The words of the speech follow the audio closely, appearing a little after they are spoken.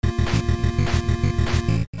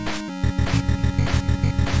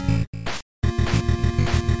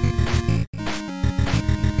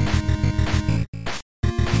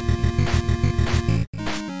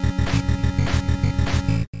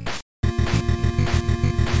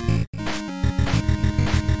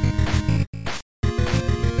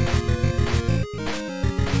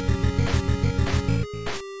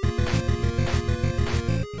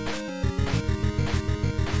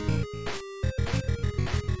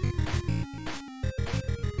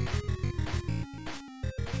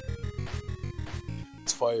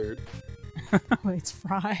fired. Oh, it's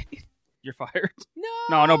fried. You're fired.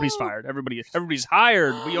 No, Nobody's fired. Everybody's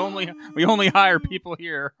hired. We only hire people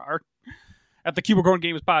here at the Cubicle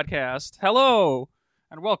Games podcast. Hello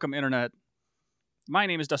and welcome, Internet. My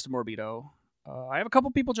name is Dustin Morbido. I have a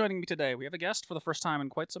couple people joining me today. We have a guest for the first time in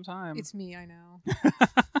quite some time. It's me, I know.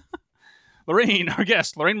 Lorraine, our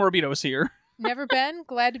guest. Lorraine Morbido is here. Never been.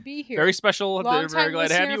 Glad to be here. Very special. Long Very time glad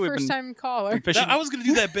to have listener, you. first time caller. I was going to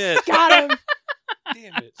do that bit. Got him.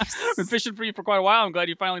 Damn it. Been fishing for you for quite a while. I'm glad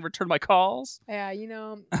you finally returned my calls. Yeah,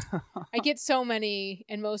 I get so many,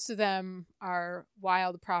 and most of them are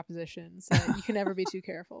wild propositions that you can never be too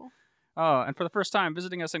careful. Oh, and for the first time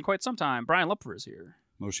visiting us in quite some time, Brian Lupfer is here.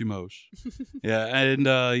 Moshi Mosh. Yeah, and,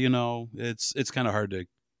 it's kind of hard to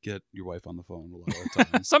get your wife on the phone a lot of the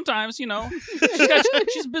time. Sometimes,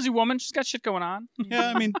 she's a busy woman. She's got shit going on.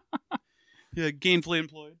 Yeah, I mean, gainfully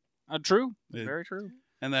employed. True. Yeah. Very true.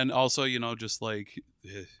 And then also, just like,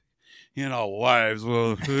 wives,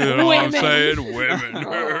 well, you know what I'm Women. saying? Women.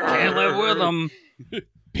 Can't live with them.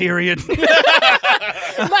 Period.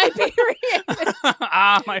 My period.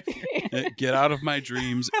 My period. Get out of my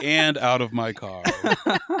dreams and out of my car.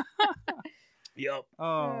 Yep.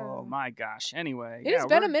 Oh, my gosh. Anyway. It's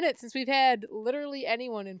been a minute since we've had literally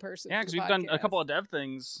anyone in person. Yeah, for because the we've done a podcast. couple of dev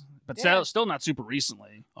things, but Yeah. still not super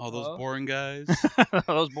recently. All those boring guys.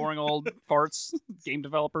 Those boring old farts, game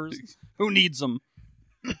developers. Who needs them?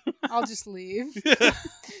 I'll just leave.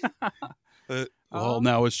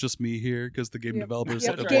 Now it's just me here because the game Yep. developers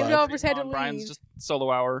Yep. have Game left. developers had to Brian's leave. just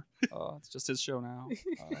solo hour. It's just his show now.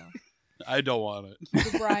 I don't want it.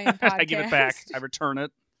 The Brian podcast. I give it back. I return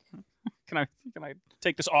it. Can I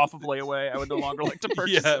take this off of layaway? I would no longer like to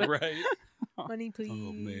purchase Yeah, it. right. Money, please.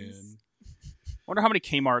 Oh, man. Wonder how many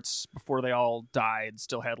Kmart's before they all died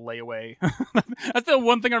still had layaway. That's the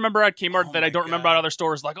one thing I remember at Kmart Oh that I my don't remember God. at other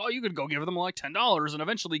stores. Like, you could go give them like $10 and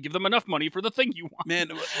eventually give them enough money for the thing you want. Man,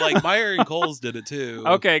 like Meyer and Coles did it too.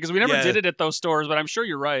 Okay, because we never Yeah. did it at those stores, but I'm sure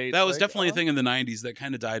you're right. That was Like, definitely a thing in the 90s that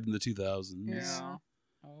kind of died in the 2000s. Yeah.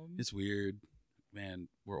 It's weird. Man,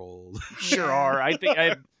 we're old. Sure Yeah. are. I think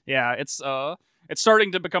it's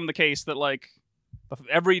starting to become the case that like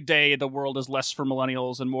every day the world is less for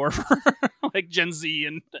millennials and more for like Gen Z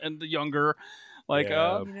and the younger. Like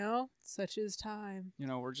Yeah. Such is time.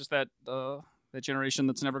 we're just that generation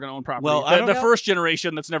that's never going to own property. Well, I don't the know- first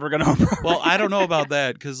generation that's never going to own property. Well, I don't know about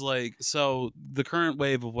that because, so the current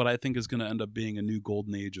wave of what I think is going to end up being a new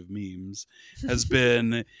golden age of memes has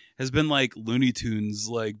been like Looney Tunes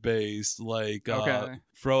based. Okay.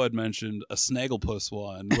 Fro had mentioned a Snagglepuss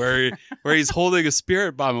one where he's holding a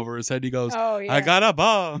spirit bomb over his head. He goes, Oh, yeah. "I got a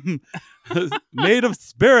bomb made of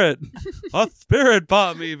spirit, a spirit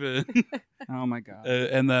bomb even." Oh my god.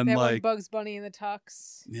 And then That one Bugs Bunny in the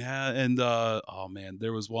tux. yeah, and oh man,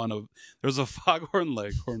 there was a Foghorn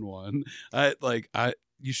Leghorn one.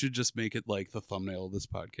 You should just make it like the thumbnail of this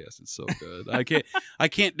podcast. It's so good. I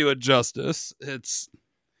can't do it justice.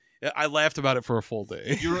 I laughed about it for a full day.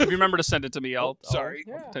 If you remember to send it to me, I'll sorry.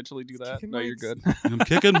 I'll Yeah. potentially do that. Kicking No, you're mics. good. I'm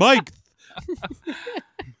kicking Mike.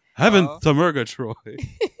 Heaven to Murgatroyd.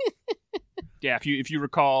 Yeah, if you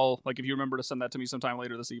recall, if you remember to send that to me sometime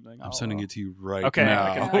later this evening, I'm sending it to you right Okay, now.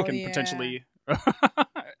 I Hell can yeah. potentially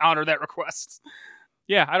honor that request.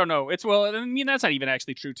 Yeah, I don't know. I mean, that's not even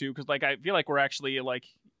actually true too, because I feel like we're actually you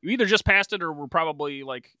either just passed it or we're probably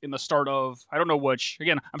in the start of, I don't know which.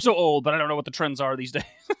 Again, I'm so old that I don't know what the trends are these days.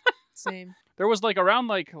 Same. There was around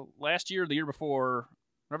last year, the year before,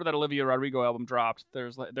 whenever that Olivia Rodrigo album dropped,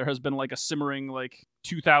 there has been a simmering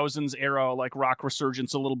 2000s era rock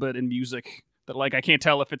resurgence a little bit in music that I can't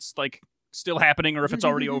tell if it's still happening or if it's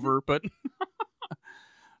already over, but it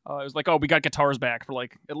was we got guitars back for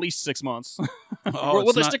at least 6 months. Oh,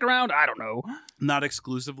 Will they stick around? I don't know. Not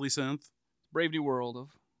exclusively synth. Brave new world of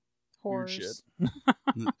weird Horrors.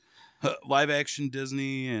 shit. Live action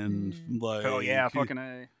Disney and Oh yeah, fucking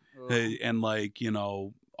A. Ugh. Hey, and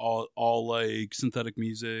all synthetic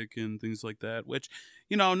music and things like that, which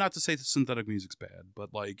not to say that synthetic music's bad, but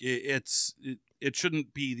it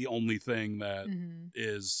shouldn't be the only thing that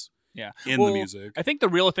is Yeah. in the music. I think the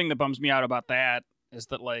real thing that bums me out about that is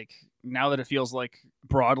that now that it feels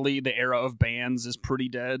broadly the era of bands is pretty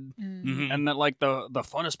dead, Mhm. and that the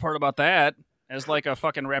funnest part about that as a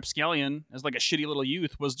fucking rapscallion, as a shitty little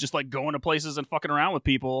youth, was just going to places and fucking around with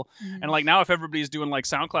people. And now if everybody's doing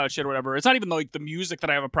SoundCloud shit or whatever, it's not even the music that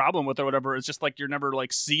I have a problem with or whatever. It's just you're never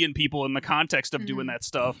seeing people in the context of doing that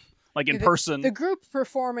stuff in person. The group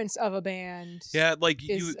performance of a band Yeah,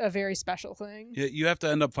 is a very special thing. you have to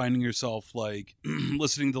end up finding yourself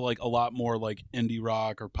listening to a lot more indie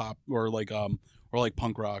rock or pop or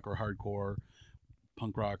punk rock or hardcore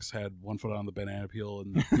punk rock's had one foot on the banana peel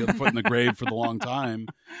and the other foot in the grave for the long time.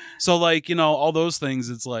 So like, you know, all those things,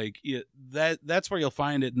 it's like that's where you'll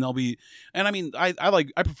find it, and they'll be. And I mean, I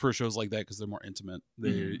prefer shows like that because they're more intimate.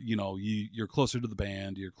 They, you know, you're closer to the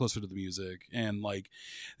band, you're closer to the music, and like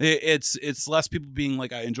it's less people being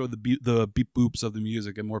like, I enjoy the beep boops of the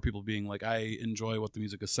music, and more people being like, I enjoy what the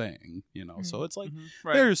music is saying. You know, so it's like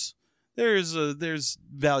there's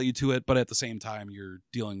value to it, but at the same time, you're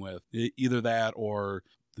dealing with either that or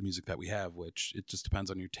the music that we have, which it just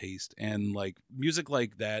depends on your taste. And like music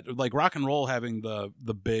like that, like rock and roll having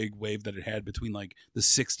the big wave that it had between like the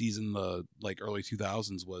 60s and the like early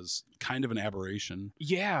 2000s was kind of an aberration.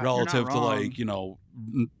 Yeah, relative to like, you know,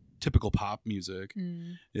 typical pop music.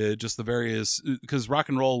 Just the various, because rock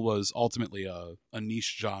and roll was ultimately a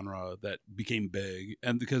niche genre that became big,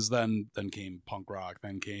 and because then came punk rock,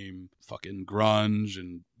 then came fucking grunge,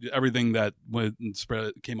 and everything that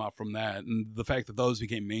came out from that, and the fact that those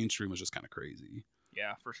became mainstream was just kind of crazy.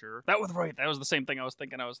 Yeah, for sure. That was the same thing I was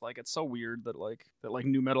thinking. I was like, it's so weird that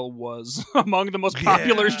nu metal was among the most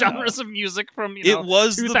popular genres of music from, you know, it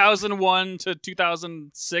was 2001 to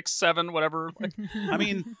 2006, 7, whatever. Like, I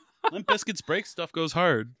mean, Limp Bizkit's break stuff goes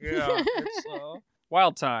hard. Yeah, it's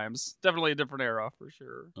wild times. Definitely a different era for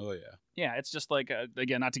sure. Oh yeah. Yeah, it's just like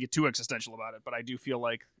again, not to get too existential about it, but I do feel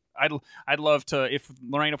like I'd love to, if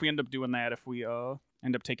Lorraine, if we end up doing that, if we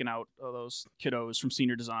end up taking out those kiddos from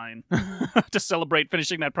senior design to celebrate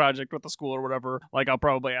finishing that project with the school or whatever, like I'll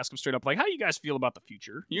probably ask them straight up, like, how do you guys feel about the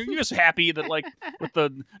future? You're just happy that like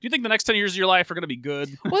do you think the next 10 years of your life are going to be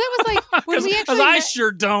good? Well, that was like when we actually I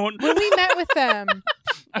sure don't. When we met with them,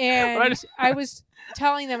 and I was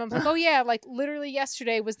telling them, I'm like, oh yeah, like literally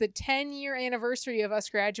yesterday was the 10-year anniversary of us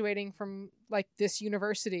graduating from like this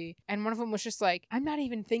university, and one of them was just like, I'm not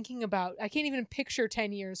even thinking about, I can't even picture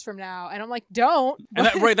 10 years from now, and I'm like, don't.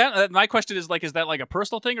 And my question is like, is that like a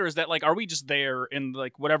personal thing, or is that like, are we just there in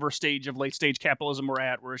like whatever stage of late stage capitalism we're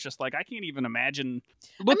at, where it's just like, I can't even imagine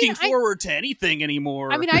looking forward to anything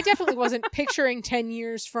anymore? I mean, I definitely wasn't picturing 10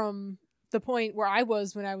 years from the point where I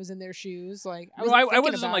was when I was in their shoes. Like I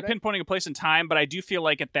wasn't like pinpointing a place in time, but I do feel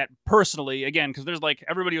like at that personally, again, because there's like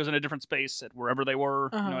everybody was in a different space at wherever they were,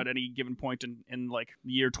 you know, at any given point in like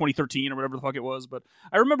the year 2013 or whatever the fuck it was. But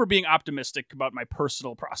I remember being optimistic about my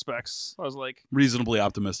personal prospects. I was like reasonably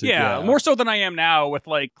optimistic. Yeah, more so than I am now with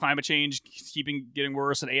like climate change getting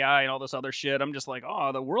worse and AI and all this other shit. I'm just like,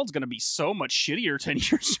 oh, the world's gonna be so much shittier 10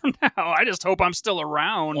 years from now. I just hope I'm still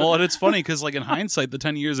around. Well, and it's funny because like in hindsight, the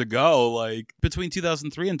 10 years ago, like between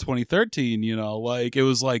 2003 and 2013, you know, like it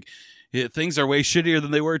was like things are way shittier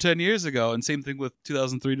than they were 10 years ago, and same thing with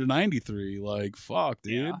 2003 to 93. Like fuck,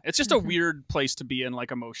 dude. Yeah. It's just a weird place to be in,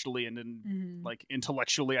 like emotionally and like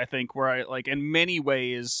intellectually, I think, where I like in many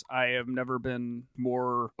ways I have never been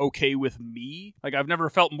more okay with me. Like I've never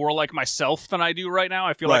felt more like myself than I do right now.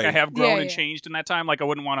 I feel like I have grown and changed in that time. Like I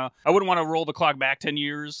wouldn't want to roll the clock back 10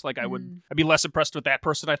 years. Like I'd be less impressed with that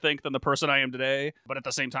person, I think, than the person I am today. But at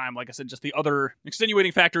the same time, like I said, just the other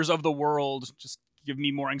extenuating factors of the world just give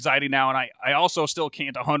me more anxiety now, and I also still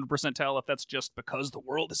can't 100% tell if that's just because the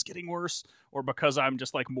world is getting worse or because I'm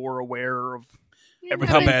just like more aware of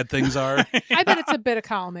how bad things are. I bet it's a bit of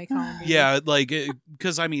column A, column B. Yeah, like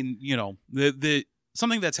because I mean, you know, the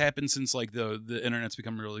something that's happened since like the internet's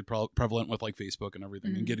become really prevalent with like Facebook and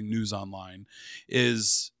everything and getting news online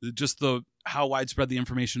is just how widespread the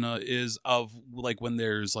information is of like when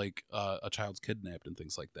there's like a child's kidnapped and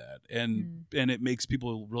things like that, and it makes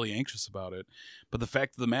people really anxious about it. But the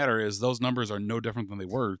fact of the matter is those numbers are no different than they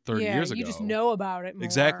were 30 years ago. You just know about it more.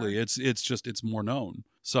 Exactly. It's more known.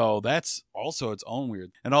 So that's also its own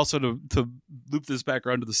weird. And also to loop this back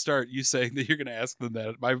around to the start, you saying that you're going to ask them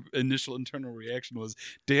that, my initial internal reaction was,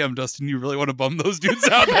 damn, Dustin, you really want to bum those dudes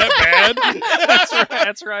out that bad?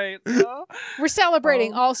 That's right. We're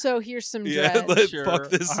celebrating. Also, here's some dread. Fuck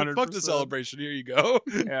this celebration. Here you go.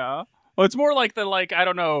 Yeah. Well, it's more like I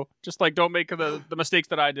don't know, just like don't make the mistakes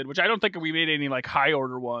that I did, which I don't think we made any like high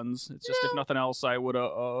order ones. It's just if nothing else, I would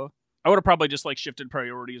have probably just like shifted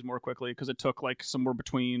priorities more quickly because it took like somewhere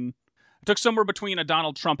between a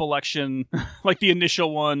Donald Trump election, like the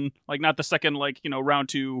initial one, like not the second, like, you know, round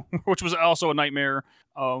 2, which was also a nightmare.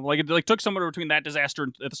 It took somewhere between that disaster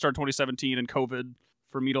at the start of 2017 and COVID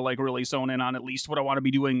for me to like really zone in on at least what I want to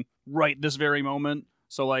be doing right this very moment.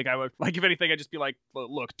 So like I would, like, if anything, I'd just be like,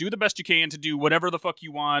 look, do the best you can to do whatever the fuck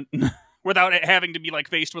you want without it having to be like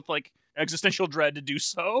faced with like existential dread to do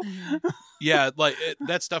so. Yeah, like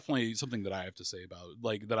that's definitely something that I have to say about,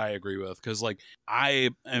 like, that I agree with, because like I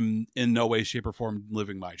am in no way, shape, or form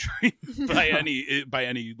living my dream by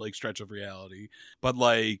any like stretch of reality, but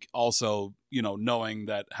like also, you know, knowing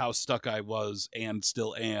that how stuck I was and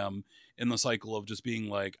still am in the cycle of just being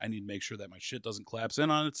like, I need to make sure that my shit doesn't collapse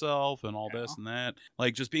in on itself and all this and that,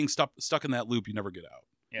 like just being stuck in that loop you never get out.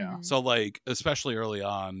 Yeah. So like, especially early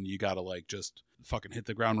on, you gotta like just fucking hit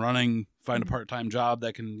the ground running, find a part-time job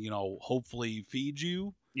that can, you know, hopefully feed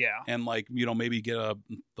you. Yeah. And like, you know, maybe get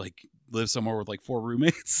live somewhere with like 4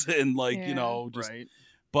 roommates and like, you know, just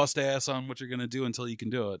bust ass on what you're gonna do until you can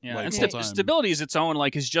do it. Yeah. Like, and stability is its own,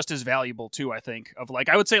 like, is just as valuable too, I think. Of like,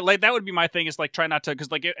 I would say like that would be my thing, is like try not to, because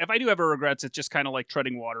like if I do ever regrets, it's just kind of like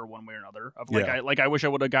treading water one way or another. Of like I wish I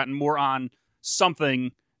would have gotten more on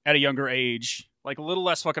something at a younger age. Like a little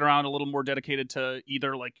less fucking around, a little more dedicated to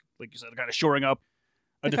either like you said, kind of shoring up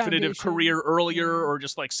a definitive career earlier, or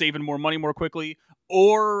just like saving more money more quickly,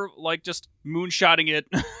 or like just moonshotting it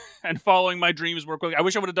and following my dreams more quickly. I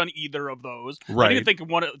wish I would have done either of those. Right. I didn't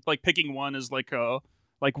think picking one is like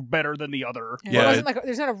better than the other. Yeah. It wasn't like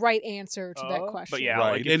there's not a right answer to that question. But yeah,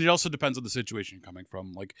 right. like And it also depends on the situation you're coming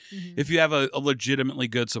from. Like if you have a legitimately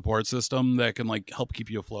good support system that can like help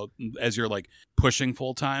keep you afloat as you're like pushing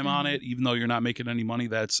full time on it, even though you're not making any money,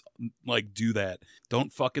 that's like, do that.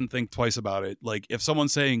 Don't fucking think twice about it. Like if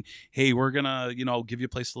someone's saying, hey, we're gonna, you know, give you a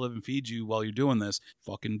place to live and feed you while you're doing this,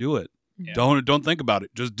 fucking do it. Yeah. Don't think about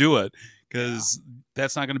it. Just do it. Because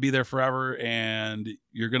that's not going to be there forever, and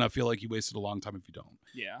you're going to feel like you wasted a long time if you don't.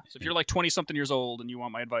 Yeah. So if you're like 20-something years old and you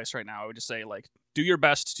want my advice right now, I would just say, like, do your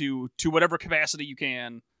best to whatever capacity you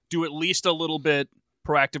can, do at least a little bit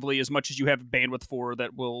proactively, as much as you have bandwidth for,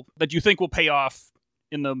 that you think will pay off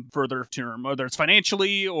in the further term, whether it's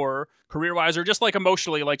financially or career-wise or just like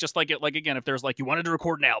emotionally, like just like it, like again, if there's like you wanted to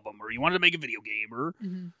record an album or you wanted to make a video game or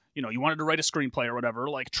you know, you wanted to write a screenplay or whatever,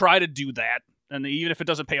 like try to do that. And even if it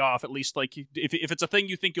doesn't pay off, at least like if it's a thing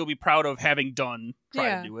you think you'll be proud of having done,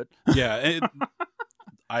 try to do it. Yeah,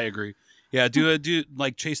 I agree. Yeah, do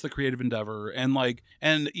like chase the creative endeavor,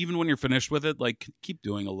 and even when you're finished with it, like keep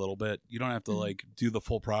doing a little bit. You don't have to like do the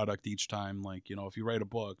full product each time. Like, you know, if you write a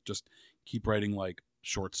book, just keep writing like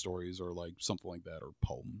short stories or like something like that, or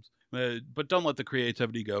poems. But don't let the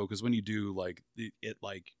creativity go, because when you do, like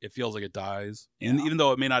it feels like it dies, and even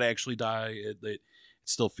though it may not actually die, it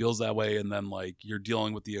still feels that way. And then like you're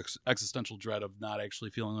dealing with the existential dread of not actually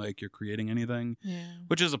feeling like you're creating anything,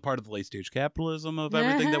 which is a part of the late stage capitalism of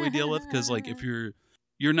everything that we deal with. Because like if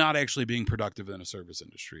you're not actually being productive in a service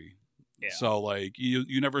industry, so like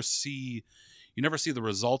you never see the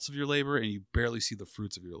results of your labor, and you barely see the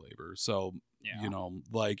fruits of your labor. So you know,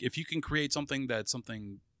 like if you can create something that's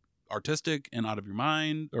something artistic and out of your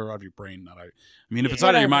mind, or out of your brain, I mean if it's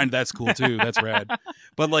out of your mind, that's cool too, that's rad.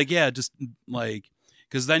 But like just like,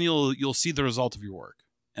 because then you'll see the result of your work,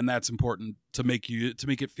 and that's important to make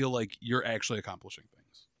it feel like you're actually accomplishing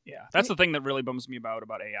things. Yeah, that's the thing that really bums me about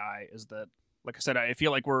AI, is that, like I said, I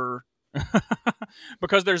feel like we're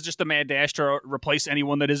because there's just a mad dash to replace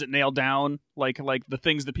anyone that isn't nailed down. Like the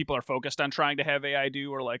things that people are focused on trying to have AI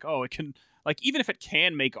do, or like, oh, it can, like, even if it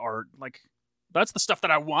can make art, like that's the stuff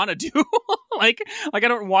that I want to do. like I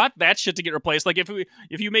don't want that shit to get replaced. Like if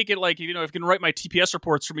you make it like, you know, if you can write my TPS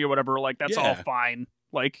reports for me or whatever, like that's all fine.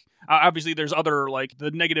 Like obviously there's other, like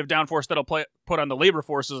the negative downforce that'll put on the labor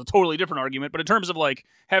force is a totally different argument. But in terms of like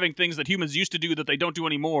having things that humans used to do that they don't do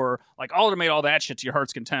anymore, like I'll automate all that shit to your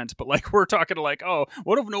heart's content. But like we're talking to like, oh,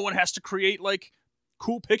 what if no one has to create like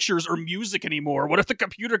cool pictures or music anymore? What if the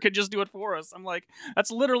computer could just do it for us? I'm like,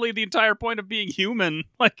 that's literally the entire point of being human.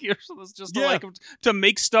 Like it's just like to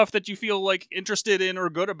make stuff that you feel like interested in or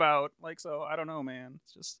good about. Like, so I don't know, man.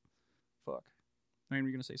 It's just fuck. Ryan, were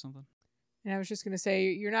you gonna say something? And I was just going to say,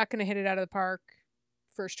 you're not going to hit it out of the park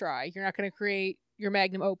first try. You're not going to create your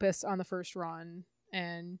magnum opus on the first run.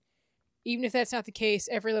 And even if that's not the case,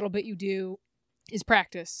 every little bit you do is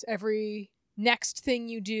practice. Every next thing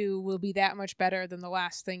you do will be that much better than the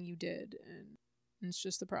last thing you did. And it's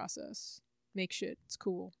just the process. Make shit. It's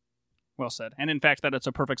cool. Well said. And in fact, that it's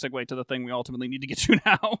a perfect segue to the thing we ultimately need to get to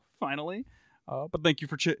now, finally. But thank you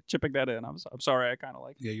for chipping that in. I'm sorry, I kind of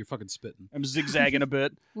like... Yeah, you're fucking spitting. I'm zigzagging a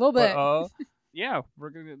bit. A little bit. But, yeah,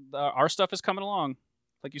 our stuff is coming along.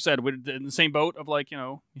 Like you said, we're in the same boat of like, you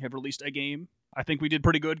know, we have released a game. I think we did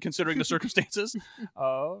pretty good considering the circumstances.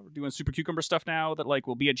 We're doing Super Cucumber stuff now that like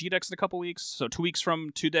will be at GDEX in a couple weeks. So 2 weeks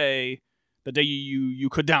from today, the day you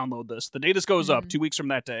could download this, the day this goes up, 2 weeks from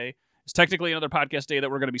that day, It's technically another podcast day that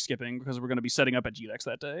we're going to be skipping because we're going to be setting up at GDEX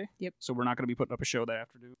that day. Yep. So we're not going to be putting up a show that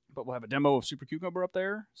afternoon. But we'll have a demo of Super Cucumber up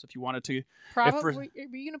there. So if you wanted to... Probably. Were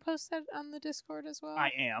you going to post that on the Discord as well?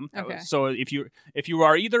 I am. Okay. So if you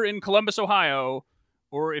are either in Columbus, Ohio,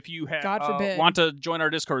 or if you God forbid. want to join our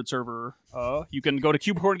Discord server, you can go to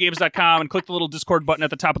cubicorngames.com and click the little Discord button at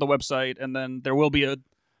the top of the website, and then there will be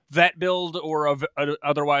that build or a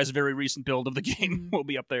otherwise very recent build of the game will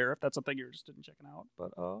be up there if that's something you're interested in checking out.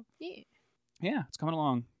 But yeah, it's coming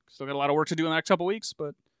along. Still got a lot of work to do in the next couple weeks,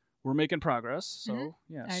 but we're making progress. So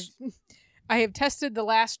yes, I have tested the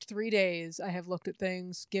last 3 days. I have looked at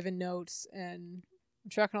things, given notes, and I'm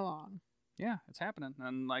trucking along. Yeah, it's happening.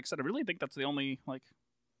 And like I said, I really think that's the only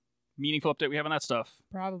meaningful update we have on that stuff.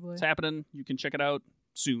 Probably. It's happening. You can check it out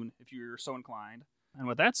soon if you're so inclined. And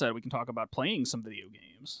with that said, we can talk about playing some video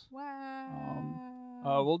games.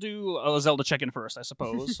 Wow. We'll do a Zelda check-in first, I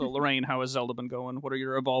suppose. So, Lorraine, how has Zelda been going? What are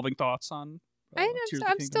your evolving thoughts on I'm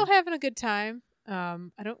still having a good time.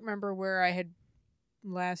 I don't remember where I had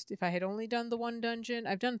if I had only done the one dungeon.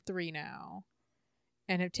 I've done 3 now.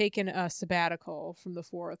 And have taken a sabbatical from the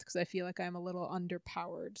 4th because I feel like I'm a little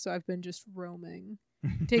underpowered. So I've been just roaming,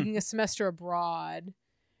 taking a semester abroad,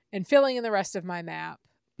 and filling in the rest of my map.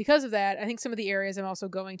 Because of that, I think some of the areas I'm also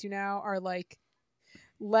going to now are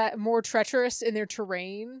more treacherous in their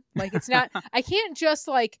terrain. Like it's not, I can't just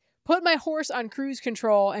put my horse on cruise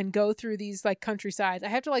control and go through these countrysides. I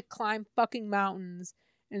have to climb fucking mountains,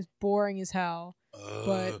 and it's boring as hell.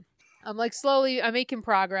 But I'm slowly, I'm making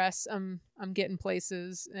progress. I'm getting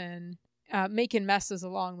places and making messes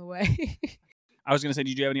along the way. I was gonna say,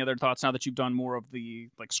 did you have any other thoughts now that you've done more of the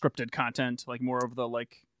scripted content, more of the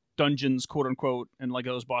dungeons, quote unquote, and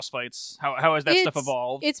those boss fights? How has that stuff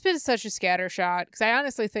evolved? It's been such a scattershot because I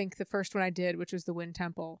honestly think the first one I did, which was the Wind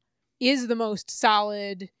Temple, is the most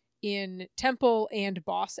solid in temple and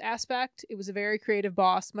boss aspect. It was a very creative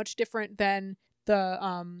boss, much different than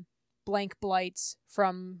the blank blights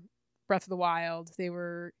from Breath of the Wild.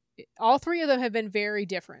 All 3 of them have been very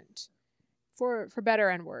different, for better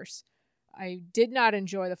and worse. I did not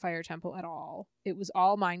enjoy the Fire Temple at all. It was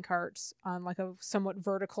all minecarts on a somewhat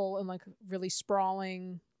vertical and really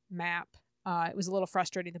sprawling map. It was a little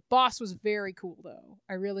frustrating. The boss was very cool though.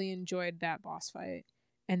 I really enjoyed that boss fight.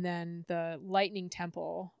 And then the Lightning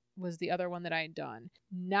Temple was the other one that I had done.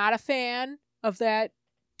 Not a fan of that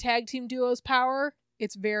tag team duo's power.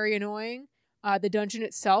 It's very annoying. The dungeon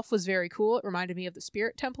itself was very cool. It reminded me of the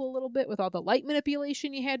Spirit Temple a little bit with all the light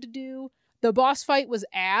manipulation you had to do. The boss fight was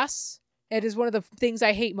ass. It is one of the things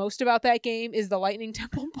I hate most about that game is the Lightning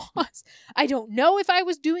Temple boss. I don't know if I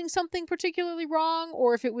was doing something particularly wrong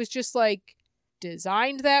or if it was just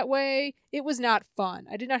designed that way. It was not fun.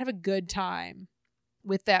 I did not have a good time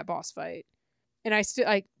with that boss fight. And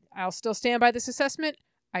I'll still stand by this assessment.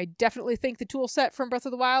 I definitely think the tool set from Breath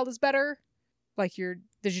of the Wild is better. The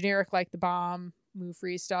generic the bomb, move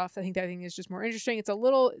free stuff. I think that thing is just more interesting. It's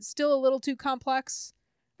still a little too complex,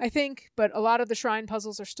 I think, but a lot of the shrine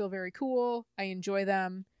puzzles are still very cool. I enjoy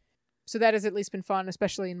them. So that has at least been fun,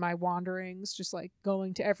 especially in my wanderings, just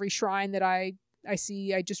going to every shrine that I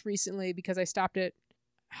see. I just recently, because I stopped at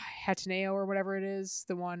Hataneo or whatever it is,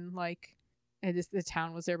 the one the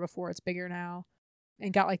town was there before, it's bigger now,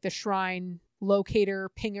 and got the shrine locator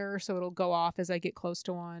pinger, so it'll go off as I get close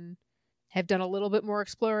to one. Have done a little bit more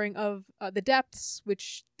exploring of the depths,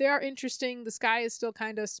 which they are interesting. The sky is still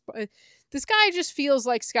kind of... the sky just feels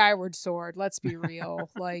like Skyward Sword, let's be real.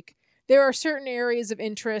 There are certain areas of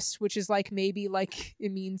interest, which is maybe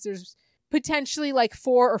it means there's potentially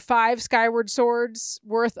 4 or 5 Skyward Swords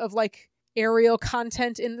worth of aerial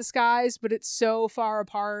content in the skies, but it's so far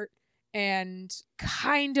apart and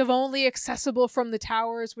kind of only accessible from the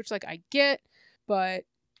towers, which I get, but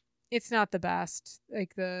it's not the best.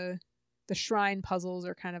 The shrine puzzles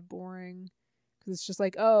are kind of boring because it's just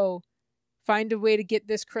find a way to get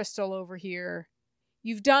this crystal over here.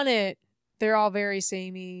 You've done it. They're all very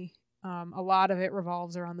samey. A lot of it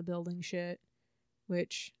revolves around the building shit,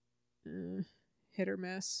 which hit or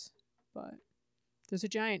miss. But there's a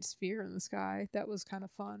giant sphere in the sky. That was kind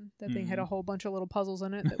of fun. That thing had a whole bunch of little puzzles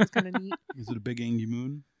in it. That was kind of neat. Is it a big angry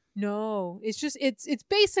moon? No, it's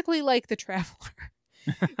basically like the Traveler.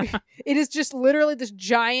 It is just literally this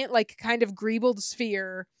giant kind of greebled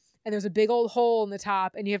sphere, and there's a big old hole in the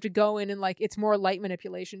top, and you have to go in and it's more light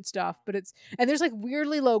manipulation stuff, but there's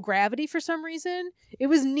weirdly low gravity for some reason. It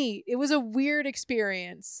was neat. It was a weird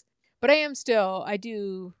experience, but I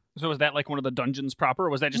do. So was that one of the dungeons proper, or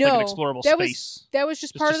was that just an explorable space? That was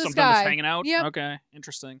just part of the something sky. That's hanging out? Yeah. Okay,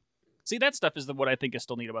 interesting. See, that stuff is what I think is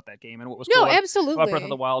still neat about that game, and what was no, cool absolutely about Breath of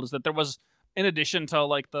the Wild is that there was, in addition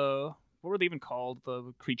to the what were they even called?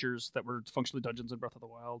 The creatures that were functionally dungeons in Breath of the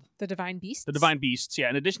Wild. The Divine Beasts? The Divine Beasts, yeah.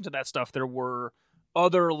 In addition to that stuff, there were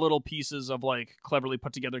other little pieces of like cleverly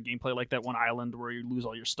put together gameplay, like that one island where you lose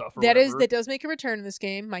all your stuff. Or that does make a return in this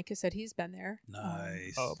game. Micah said he's been there.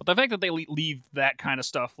 Nice. But the fact that they leave that kind of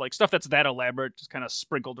stuff, like stuff that's that elaborate, just kind of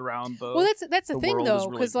sprinkled around the. Well, that's the thing world though, is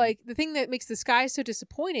really because like the thing that makes the sky so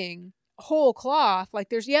disappointing, whole cloth. Like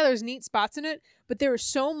there's neat spots in it, but there is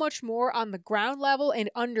so much more on the ground level and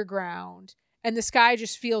underground, and the sky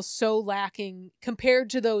just feels so lacking compared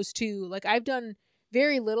to those two. Like I've done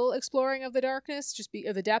very little exploring of the darkness,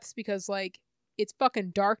 of the depths, because like it's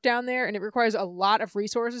fucking dark down there and it requires a lot of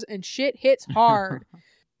resources and shit hits hard.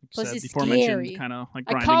 Plus it's scary. Kind of like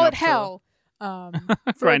I call it hell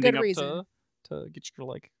for a good reason. To get your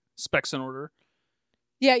like specs in order.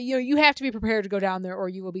 Yeah, you have to be prepared to go down there or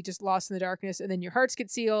you will be just lost in the darkness and then your hearts get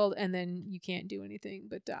sealed and then you can't do anything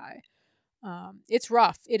but die. It's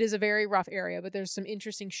rough. It is a very rough area, but there's some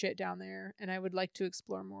interesting shit down there and I would like to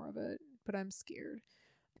explore more of it. But I'm scared.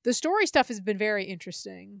 The story stuff has been very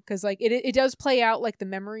interesting because like it does play out like the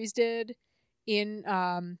memories did in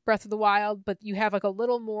Breath of the Wild, but you have like a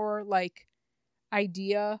little more like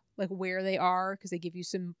idea like where they are because they give you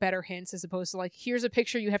some better hints as opposed to like here's a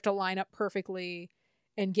picture you have to line up perfectly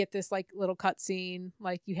and get this like little cutscene.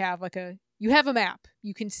 Like you have a map.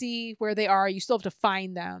 You can see where they are. You still have to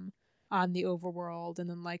find them on the overworld and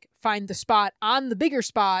then like find the spot on the bigger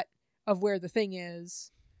spot of where the thing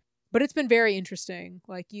is. But it's been very interesting.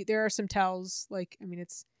 Like there are some tells. Like I mean,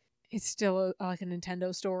 it's still like a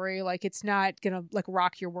Nintendo story. Like it's not gonna like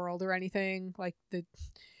rock your world or anything. Like the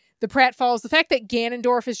pratfalls. The fact that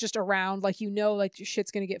Ganondorf is just around, like like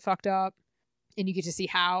shit's gonna get fucked up, and you get to see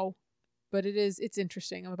how. But it's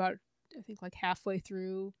interesting. I'm about I think like halfway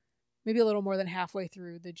through, maybe a little more than halfway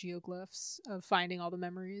through the geoglyphs of finding all the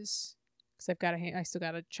memories. Because I still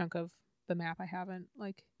got a chunk of the map I haven't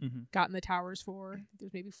like gotten the towers for.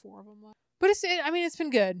 There's maybe 4 of them left. But it's been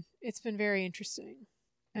good. It's been very interesting.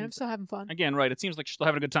 And I'm still having fun. Again, right. It seems like you're still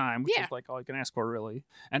having a good time, which Yeah. is like all you can ask for, really.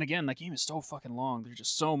 And again, that game is so fucking long. There's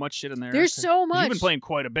just so much shit in there. There's so much. You've been playing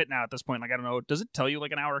quite a bit now at this point. Like, I don't know. Does it tell you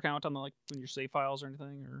like an hour count on the like in your save files or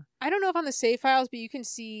anything? Or I don't know if on the save files, but you can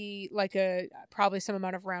see like probably some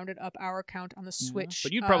amount of rounded up hour count on the Switch.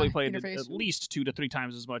 But you'd probably played interface. at least 2 to 3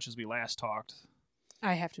 times as much as we last talked.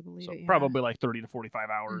 I have to believe So it. Yeah. probably like 30 to 45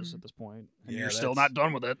 hours at this point. And Yeah, you're still that's- not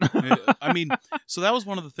done with it. I mean, so that was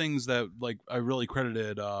one of the things that like I really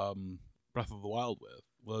credited Breath of the Wild with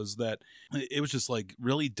was that it was just like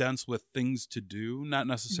really dense with things to do, not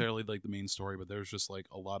necessarily like the main story, but there's just like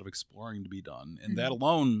a lot of exploring to be done, and that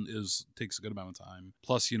alone takes a good amount of time.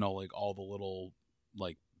 Plus, like all the little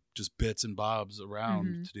like just bits and bobs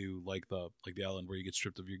around to do, like the island where you get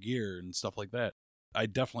stripped of your gear and stuff like that. I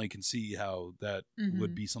definitely can see how that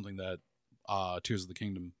would be something that Tears of the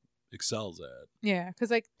Kingdom excels at. Yeah, because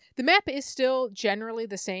like the map is still generally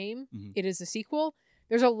the same. It is a sequel.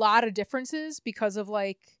 There's a lot of differences because of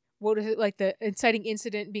like what is it, like the inciting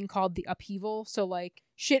incident being called the upheaval. So like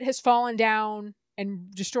shit has fallen down and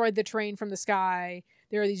destroyed the terrain from the sky.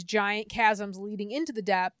 There are these giant chasms leading into the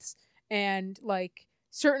depths, and like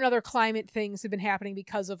certain other climate things have been happening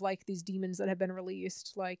because of like these demons that have been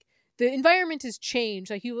released. Like the environment has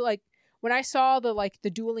changed. Like when I saw the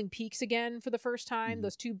dueling peaks again for the first time,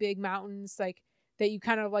 those 2 big mountains like that you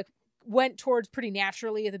kind of like went towards pretty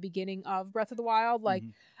naturally at the beginning of Breath of the Wild. Like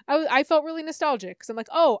I felt really nostalgic because I'm like,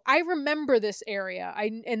 oh, I remember this area.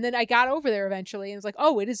 And then I got over there eventually and it's like,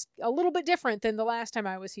 oh, it is a little bit different than the last time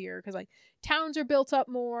I was here because like towns are built up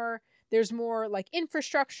more. There's more like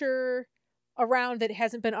infrastructure around that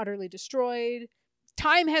hasn't been utterly destroyed.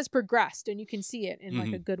 Time has progressed and you can see it in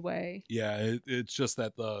like a good way. Yeah, it's just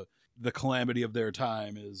that the calamity of their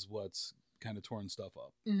time is what's kind of torn stuff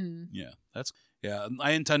up. Yeah,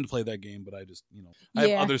 I intend to play that game, but I just I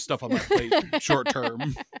have other stuff on my plate short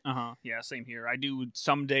term. Yeah, same here. I do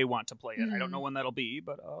someday want to play it. I don't know when that'll be,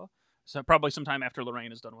 but so probably sometime after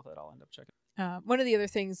Lorraine is done with it, I'll end up checking. One of the other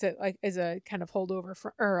things that like is a kind of holdover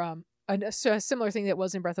for a similar thing that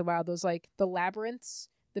was in Breath of the Wild, those like the labyrinths,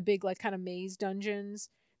 the big like kind of maze dungeons.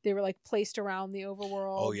 They were like placed around the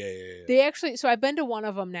overworld. Oh yeah. They actually, so I've been to one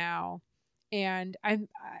of them now, and I'm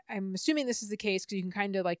assuming this is the case because you can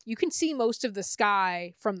kind of like you can see most of the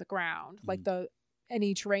sky from the ground, like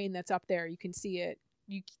any terrain that's up there, you can see it.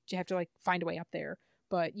 You have to like find a way up there,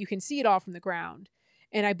 but you can see it all from the ground.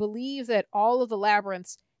 And I believe that all of the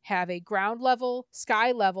labyrinths have a ground level,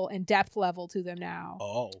 sky level, and depth level to them now.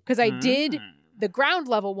 Oh, because I did the ground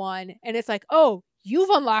level one, and it's like, oh, you've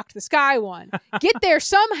unlocked the sky one. Get there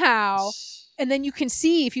somehow. And then you can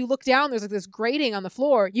see, if you look down, there's like this grating on the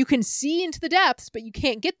floor. You can see into the depths, but you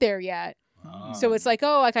can't get there yet. So it's like,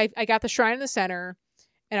 oh, like I got the shrine in the center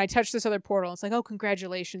and I touched this other portal. It's like, oh,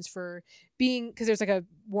 congratulations for being, because there's like a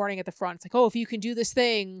warning at the front. It's like, oh, if you can do this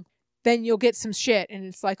thing, then you'll get some shit. And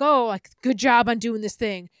it's like, oh, like, good job on doing this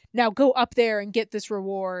thing. Now go up there and get this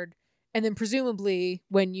reward. And then presumably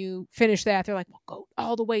when you finish that, they're like, well, go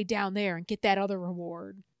all the way down there and get that other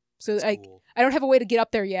reward. So Cool. I don't have a way to get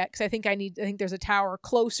up there yet because I think there's a tower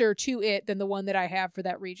closer to it than the one that I have for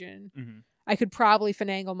that region. Mm-hmm. I could probably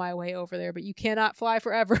finagle my way over there, but you cannot fly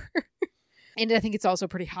forever. And I think it's also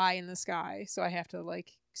pretty high in the sky, so I have to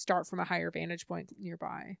like start from a higher vantage point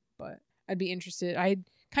nearby. But I'd be interested. I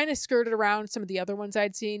kind of skirted around some of the other ones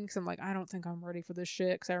I'd seen because I'm like, I don't think I'm ready for this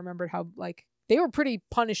shit because I remembered how like they were pretty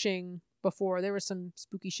punishing before. There was some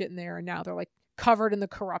spooky shit in there, and now they're like covered in the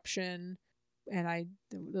corruption. And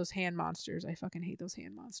those hand monsters, I fucking hate those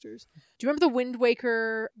hand monsters. Do you remember the Wind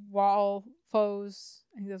Waker wall foes?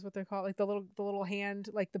 I think that's what they're called, like the little hand,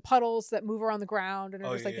 like the puddles that move around the ground and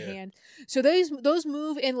are just like the hand. So those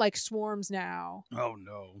move in like swarms now. Oh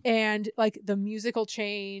no! And like the music will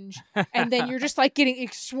change, and then you're just like getting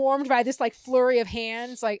swarmed by this like flurry of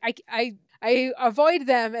hands. Like I avoid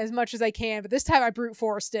them as much as I can, but this time I brute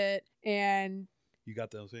forced it and. You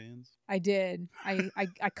got those hands? I did.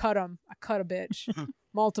 I cut them. I cut a bitch.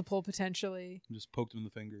 Multiple, potentially. Just poked them in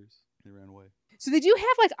the fingers. They ran away. So they do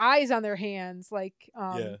have, like, eyes on their hands. Like,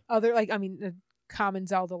 other, like, I mean, the common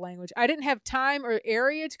Zelda language. I didn't have time or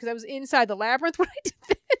area because I was inside the labyrinth when I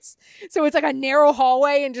did this. So it's like a narrow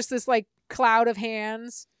hallway and just this, like, cloud of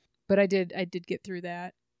hands. But I did get through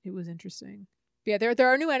that. It was interesting. But yeah,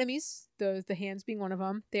 there are new enemies. The hands being one of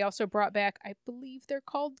them. They also brought back, I believe they're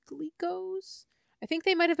called Gleekos. I think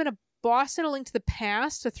they might have been a boss in A Link to the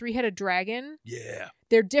Past, a 3-headed dragon. Yeah.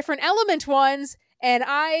 They're different element ones, and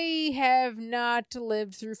I have not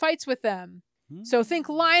lived through fights with them. So think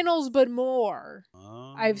Lionel's, but more.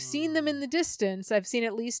 Oh. I've seen them in the distance. I've seen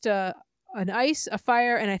at least an ice, a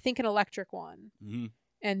fire, and I think an electric one. Mm-hmm.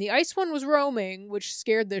 And the ice one was roaming, which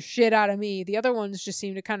scared the shit out of me. The other ones just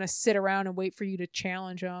seemed to kind of sit around and wait for you to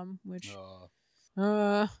challenge them, which...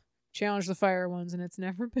 challenge the fire ones, and it's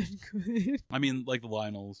never been good. I mean, like the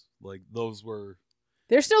Lionels, like those were...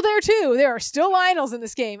 They're still there, too. There are still Lionels in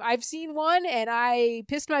this game. I've seen one, and I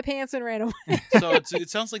pissed my pants and ran away. So it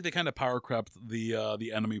sounds like they kind of power crept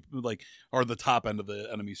the enemy, like, or the top end of the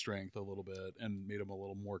enemy strength a little bit and made them a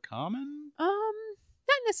little more common?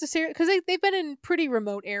 Not necessarily, because they've been in pretty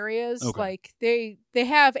remote areas. Okay. Like, they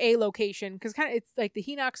have a location, because kind of it's like the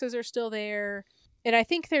Hinoxes are still there. And I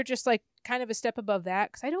think they're just like kind of a step above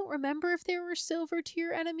that because I don't remember if there were silver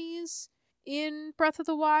tier enemies in Breath of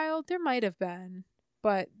the Wild. There might have been,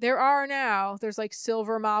 but there are now. There's like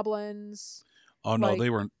silver moblins. Oh no, like,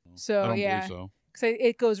 they weren't. So I don't yeah, believe so. because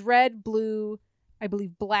it goes red, blue, I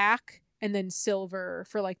believe black, and then silver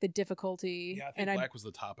for like the difficulty. Yeah, I think black was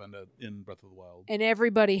the top end in Breath of the Wild. And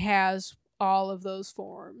everybody has all of those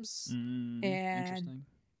forms. And interesting.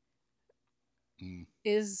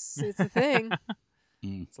 It's a thing.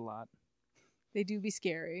 It's a lot. They do be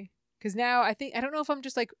scary. Because now I don't know if I'm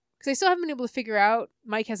just like, because I still haven't been able to figure out,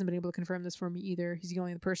 Mike hasn't been able to confirm this for me either. He's the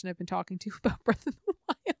only person I've been talking to about Breath of the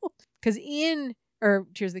Wild. Because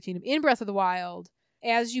Tears of the Kingdom, in Breath of the Wild,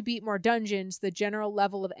 as you beat more dungeons, the general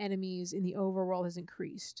level of enemies in the overworld has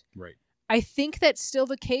increased. Right. I think that's still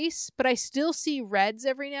the case, but I still see reds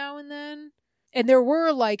every now and then. And there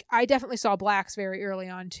were like, I definitely saw blacks very early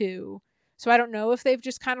on too. So I don't know if they've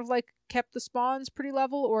just kind of like kept the spawns pretty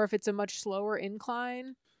level or if it's a much slower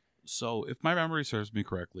incline. So if my memory serves me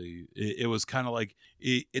correctly, it was kind of like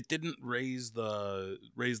it didn't raise the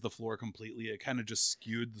floor completely. It kind of just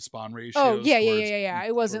skewed the spawn ratio. Oh yeah.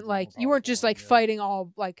 It wasn't like you weren't just like fighting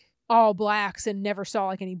all blacks and never saw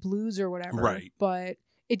like any blues or whatever. Right. But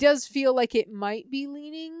it does feel like it might be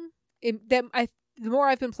leaning. The more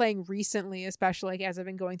I've been playing recently, especially like as I've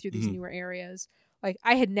been going through these newer areas. Like,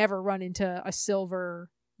 I had never run into a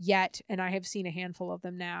silver yet, and I have seen a handful of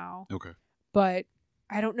them now. Okay. But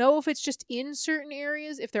I don't know if it's just in certain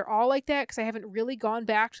areas, if they're all like that, because I haven't really gone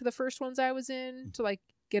back to the first ones I was in to, like,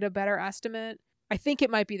 get a better estimate. I think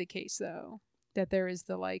it might be the case, though, that there is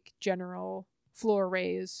the, like, general floor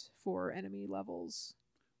raise for enemy levels.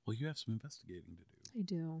 Well, you have some investigating to do. I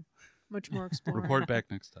do. Much more exploring. Report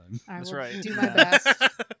back next time. That's will right. do my best.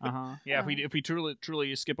 Yeah, if we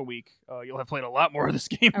truly skip a week, you'll have played a lot more of this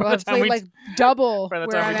game. I will have played like double by the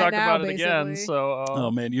where time we I'm talk at now, about it again. So,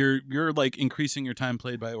 oh man, you're like increasing your time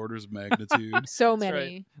played by orders of magnitude. so That's many.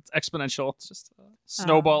 right. It's exponential. It's just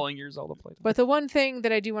snowballing your Zelda play. But the one thing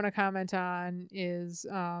that I do want to comment on is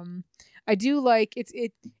I do like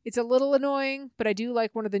it's a little annoying, but I do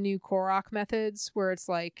like one of the new Korok methods where it's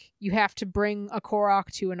like you have to bring a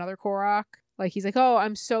Korok to another Korok. Like he's like, oh,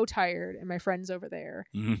 I'm so tired, and my friend's over there,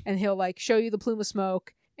 and he'll like show you the plume of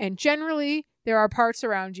smoke. And generally, there are parts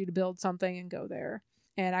around you to build something and go there.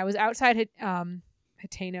 And I was outside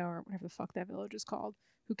Hateno, or whatever the fuck that village is called.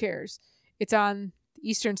 Who cares? It's on the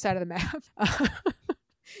eastern side of the map.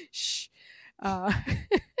 Shh.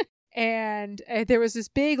 And there was this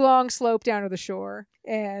big long slope down to the shore,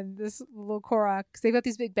 and this little Korok, cause they've got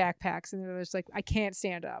these big backpacks, and they're just like, I can't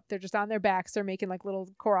stand up. They're just on their backs. They're making like little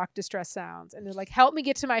Korok distress sounds, and they're like, help me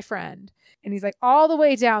get to my friend. And he's like all the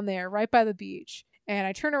way down there, right by the beach. And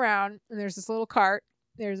I turn around, and there's this little cart.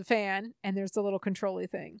 There's a fan, and there's the little control-y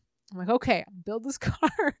thing. I'm like, okay, I'll build this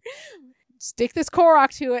car, stick this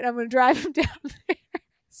Korok to it. I'm going to drive him down there.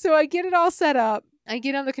 So I get it all set up. I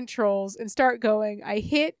get on the controls and start going. I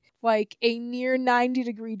hit like a near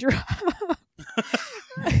 90-degree drop.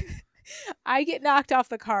 I get knocked off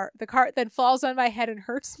the cart. The cart then falls on my head and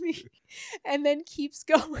hurts me, and then keeps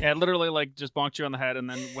going. Yeah, it literally like just bonked you on the head, and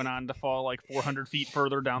then went on to fall like 400 feet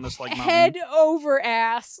further down this like mountain. Head over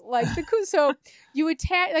ass, like so you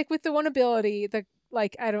attack like with the one ability, the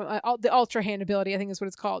like the ultra hand ability, I think is what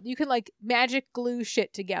it's called. You can like magic glue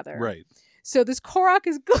shit together. Right. So this Korok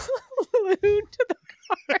is glued to the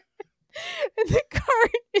cart, and the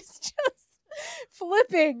cart is just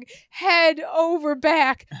flipping head over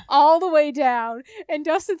back all the way down. And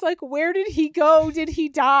Dustin's like, where did he go? Did he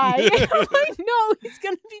die? And I'm like, no, he's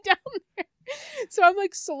gonna be down there. So I'm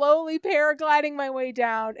like slowly paragliding my way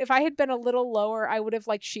down. If I had been a little lower, I would have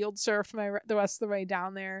like shield surfed the rest of the way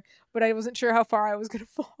down there, but I wasn't sure how far I was gonna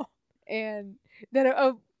fall. And then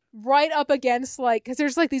right up against like, because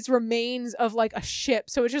there's like these remains of like a ship,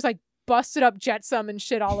 so it's just like busted up jetsam and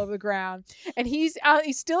shit all over the ground, and he's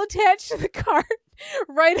still attached to the cart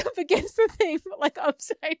right up against the thing, but like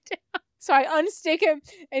upside down. So I unstick him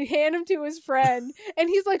and hand him to his friend, and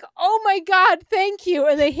he's like, oh my god, thank you.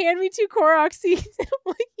 And they hand me 2 Korok seeds, and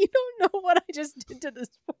I'm like, you don't know what I just did to this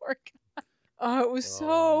poor guy. Oh, it was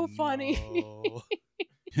so funny. No.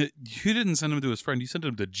 You didn't send him to his friend. You sent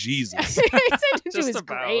him to Jesus. I sent him to his about.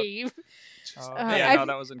 grave. That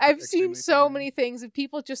was I've seen so many things of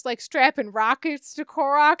people just like strapping rockets to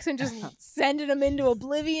Koroks and just sending them into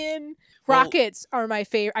oblivion. Rockets are my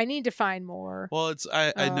favorite. I need to find more. Well,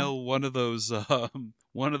 I know one of those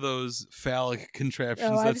phallic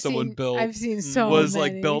contraptions that someone built. I've seen so was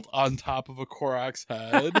many. like built on top of a Korok's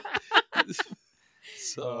head.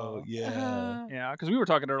 So yeah, because we were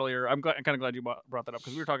talking earlier. I'm kind of glad you brought that up,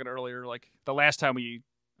 because we were talking earlier, like the last time we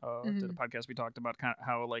did a podcast, we talked about kind of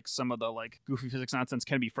how like some of the like goofy physics nonsense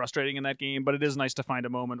can be frustrating in that game, but it is nice to find a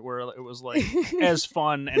moment where it was like as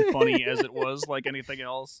fun and funny as it was like anything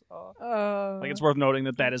else. Like it's worth noting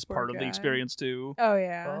that is part of the experience too. Oh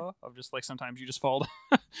yeah, of just like sometimes you just fall,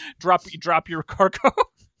 drop your cargo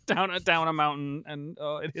down a mountain, and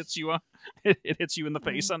it hits you it hits you in the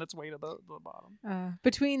face on its way to the bottom.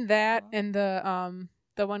 Between that and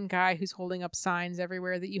the one guy who's holding up signs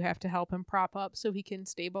everywhere that you have to help him prop up so he can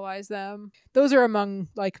stabilize them, those are among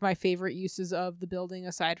like my favorite uses of the building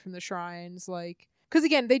aside from the shrines. Like, because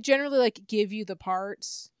again, they generally like give you the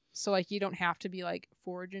parts, so like you don't have to be like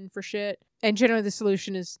foraging for shit. And generally the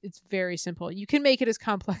solution is it's very simple. You can make it as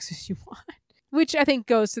complex as you want, which I think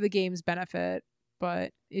goes to the game's benefit.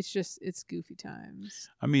 But it's goofy times.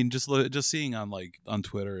 I mean, just seeing on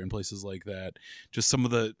Twitter and places like that, just some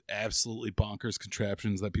of the absolutely bonkers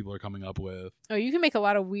contraptions that people are coming up with. Oh, you can make a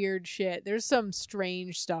lot of weird shit. There's some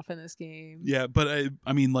strange stuff in this game. Yeah, but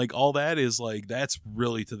I mean, like all that is like that's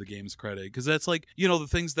really to the game's credit, because that's like, you know, the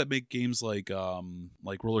things that make games like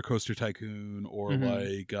Roller Coaster Tycoon or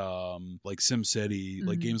like SimCity,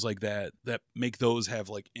 like games like that make those have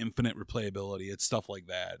like infinite replayability. It's stuff like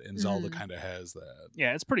that, and Zelda kind of has that.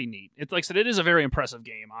 Yeah, it's pretty neat. It's like I said, it is a very impressive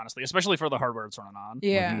game, honestly, especially for the hardware it's running on.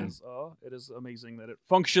 Yeah, it is amazing that it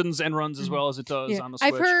functions and runs as well as it does on the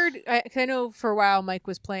Switch. I've heard, I know for a while Mike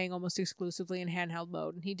was playing almost exclusively in handheld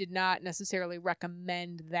mode, and he did not necessarily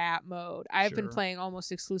recommend that mode. I've been playing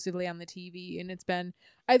almost exclusively on the TV, and it's been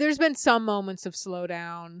there's been some moments of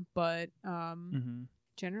slowdown, but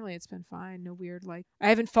generally it's been fine. No weird, like I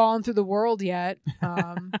haven't fallen through the world yet.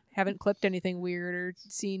 Haven't clipped anything weird or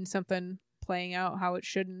seen something playing out how it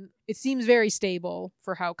shouldn't. It seems very stable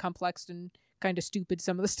for how complex and kind of stupid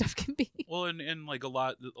some of the stuff can be. Well, and like a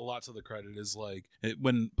lot to the credit is like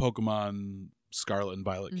when Pokemon Scarlet and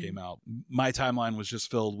Violet came out, my timeline was just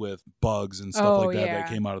filled with bugs and stuff like that that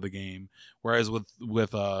came out of the game. Whereas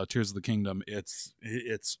with Tears of the Kingdom, it's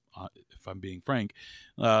if I'm being frank,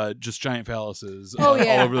 just giant phalluses all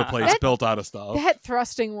over the place, built out of stuff. That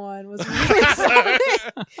thrusting one was really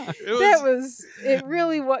it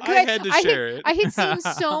really was. I had to share it. I had seen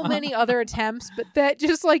so many other attempts, but that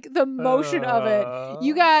just like the motion of it,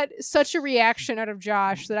 you got such a reaction out of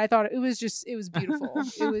Josh that I thought it was beautiful.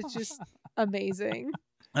 It was just amazing.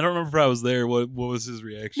 I don't remember if I was there. What was his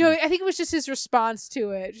reaction? No, I think it was just his response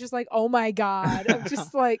to it. Just like, oh my God. I'm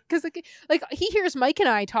just like, because like he hears Mike and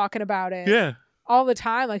I talking about it all the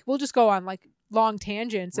time. Like we'll just go on like long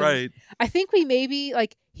tangents. And right. I think we maybe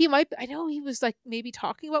like I know he was like maybe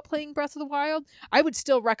talking about playing Breath of the Wild. I would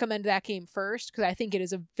still recommend that game first because I think it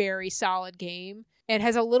is a very solid game and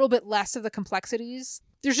has a little bit less of the complexities.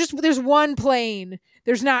 There's one plane.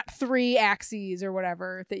 There's not 3 axes or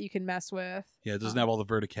whatever that you can mess with. Yeah, it doesn't have all the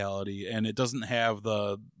verticality, and it doesn't have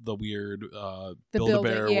the weird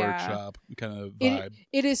Build-A-Bear workshop kind of vibe.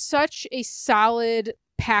 It is such a solid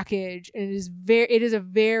package, and it is a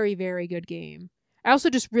very, very good game. I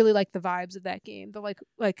also just really like the vibes of that game. The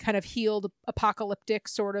like kind of healed apocalyptic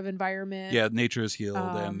sort of environment. Yeah, nature is healed,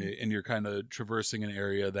 and you're kind of traversing an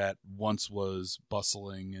area that once was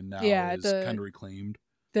bustling and now is kind of reclaimed.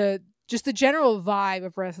 The general vibe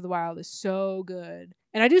of Breath of the Wild is so good.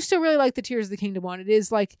 And I do still really like the Tears of the Kingdom one. It is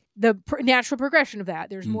like the natural progression of that.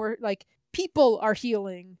 There's more like people are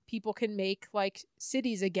healing. People can make like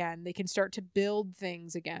cities again. They can start to build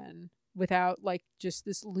things again without like just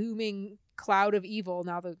this looming cloud of evil.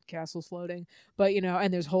 Now the castle's floating, but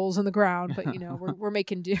and there's holes in the ground, but we're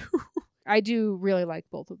making do. I do really like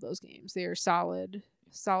both of those games. They are solid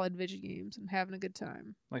Vigi games. I'm having a good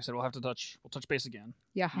time. Like I said, we'll touch base again.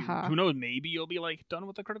 Yeah. Who knows? Maybe you'll be like done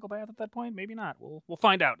with the critical path at that point. Maybe not. We'll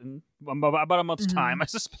find out in about a month's time, I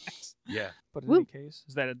suspect. Yeah. But in any case,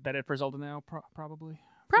 is that it for Zelda now? Probably.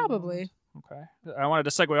 Okay. I wanted to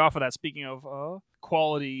segue off of that. Speaking of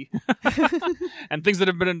quality and things that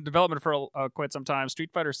have been in development for quite some time,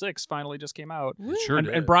 Street Fighter 6 finally just came out. Sure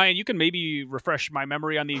did. And Brian, you can maybe refresh my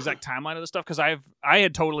memory on the exact timeline of this stuff because I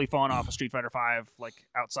had totally fallen off of Street Fighter 5 like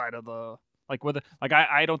outside of the I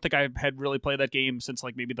don't think I had really played that game since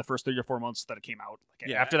like maybe the first 3 or 4 months that it came out.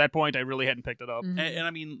 After that point, I really hadn't picked it up. Mm-hmm. And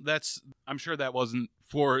I mean, I'm sure that wasn't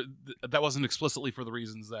explicitly for the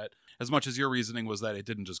reasons that, as much as your reasoning was that it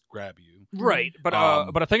didn't just grab you, right? But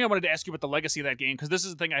a thing I wanted to ask you about the legacy of that game, because this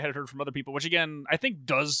is the thing I had heard from other people, which again I think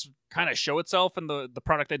does kind of show itself in the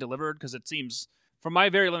product they delivered, because it seems, from my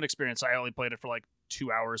very limited experience, I only played it for like 2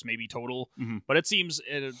 hours maybe total. Mm-hmm. But it seems,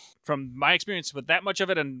 from my experience with that much of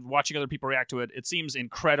it and watching other people react to it, it seems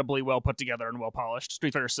incredibly well put together and well polished.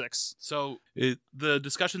 Street Fighter 6. So the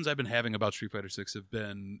discussions I've been having about Street Fighter 6 have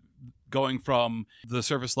been going from the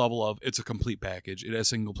surface level of it's a complete package. It has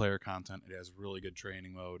single player content. It has really good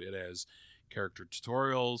training mode. It has character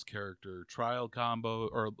tutorials, character trial combo,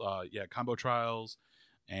 or combo trials.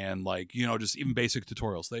 And just even basic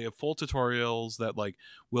tutorials. They have full tutorials that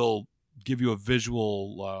will give you a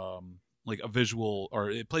visual,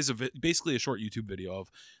 or it plays basically a short YouTube video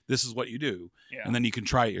of this is what you do, and then you can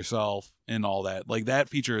try it yourself and all that. Like that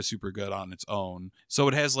feature is super good on its own. So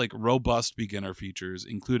it has robust beginner features,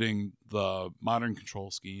 including the modern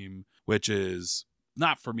control scheme, which is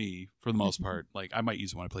not for me for the most part. I might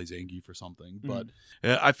use it when I play Zangief or something, but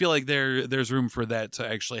I feel like there's room for that to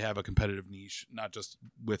actually have a competitive niche, not just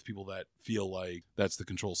with people that feel like that's the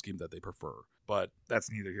control scheme that they prefer. But that's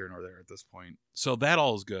neither here nor there at this point. So that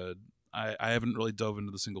all is good. I haven't really dove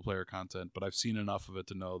into the single player content, but I've seen enough of it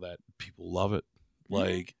to know that people love it.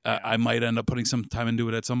 I might end up putting some time into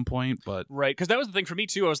it at some point, but right, because that was the thing for me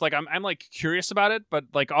too. I was like, I'm curious about it, but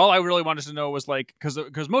all I really wanted to know was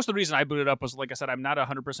because most of the reason I booted up was, like I said, I'm not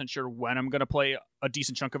 100% sure when I'm gonna play a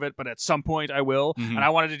decent chunk of it, but at some point I will. Mm-hmm. And I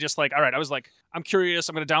wanted to just all right, I was like, I'm curious.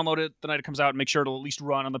 I'm gonna download it the night it comes out and make sure it'll at least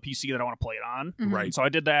run on the PC that I want to play it on. Mm-hmm. Right. So I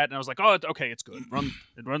did that, and I was like, oh, okay, it's good.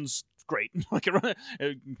 It runs great.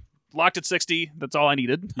 It locked at 60. That's all I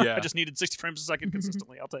needed. Yeah. I just needed 60 frames a second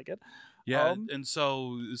consistently. I'll take it. Yeah. And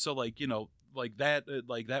so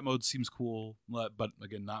that mode seems cool, but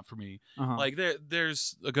again, not for me. Uh-huh.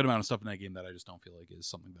 There's a good amount of stuff in that game that I just don't feel like is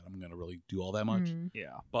something that I'm going to really do all that much. Mm-hmm.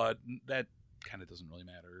 Yeah. But that kind of doesn't really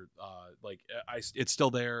matter. It's still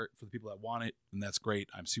there for the people that want it, and that's great.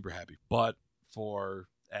 I'm super happy. But for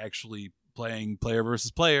actually playing player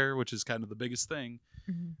versus player, which is kind of the biggest thing,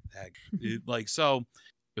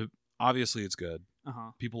 obviously it's good.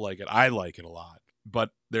 Uh-huh. People like it. I like it a lot, but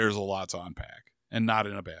there's a lot to unpack, and not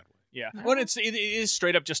in a bad way. Yeah. No. Well, it is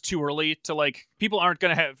straight up just too early to like. People aren't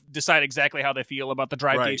gonna decide exactly how they feel about the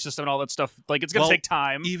drive gauge system and all that stuff. Like it's gonna take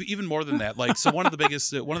time. Even more than that, like so one of the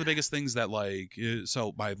biggest things that like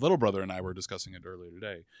so my little brother and I were discussing it earlier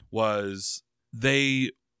today was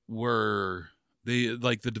the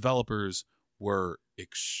developers were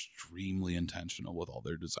extremely intentional with all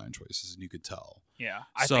their design choices, and you could tell. Yeah,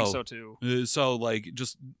 I think so too. So like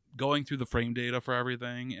just going through the frame data for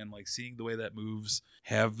everything and like seeing the way that moves,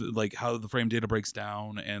 have like how the frame data breaks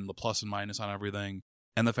down and the plus and minus on everything,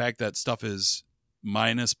 and the fact that stuff is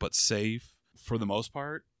minus but safe for the most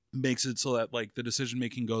part makes it so that like the decision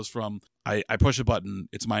making goes from I push a button,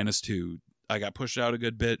 it's -2. I got pushed out a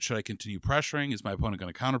good bit. Should I continue pressuring? Is my opponent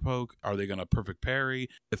going to counterpoke? Are they going to perfect parry?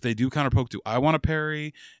 If they do counterpoke, do I want to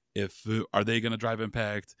parry? Are they going to drive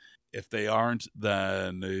impact? If they aren't,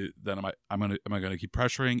 then am I going to keep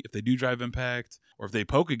pressuring? If they do drive impact, or if they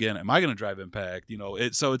poke again, am I going to drive impact? You know,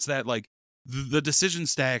 so it's that like the decision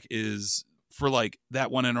stack is for like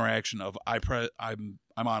that one interaction of I'm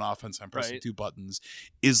on offense, I'm pressing 2 buttons,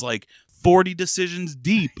 is like 40 decisions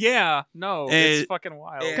deep. Yeah, no, it's fucking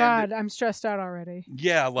wild. God, I'm stressed out already.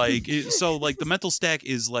 Yeah, like so like the mental stack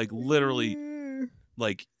is like literally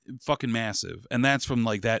like fucking massive, and that's from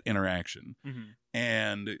like that interaction. Mm-hmm.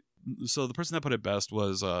 And so the person that put it best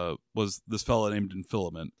was this fella named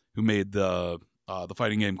Infilament, who made the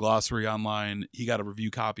fighting game Glossary online. He got a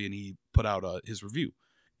review copy and he put out his review.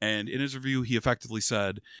 And in his review, he effectively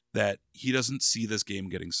said that he doesn't see this game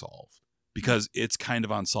getting solved because it's kind of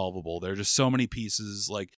unsolvable. There are just so many pieces.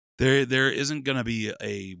 Like there isn't going to be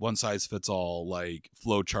a one size fits all like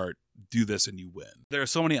flow chart. Do this and you win. There are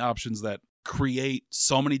so many options that create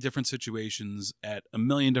so many different situations at a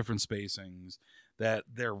million different spacings that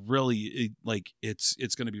they're really like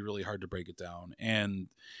it's going to be really hard to break it down.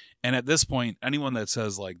 And at this point, anyone that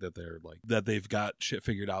says like that they're like that they've got shit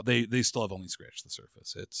figured out, they still have only scratched the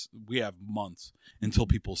surface. We have months until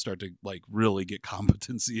people start to like really get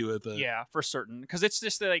competency with it. Yeah, for certain. Because it's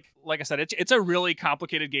just like I said, it's a really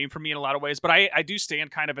complicated game for me in a lot of ways. But I do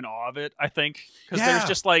stand kind of in awe of it. I think because there's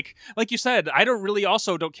just like you said, I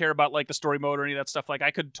don't care about like the story mode or any of that stuff. Like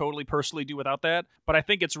I could totally personally do without that. But I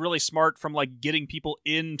think it's really smart from like getting people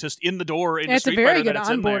in the door into Street Fighter that it's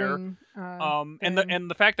in there.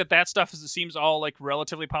 And the fact that stuff seems all like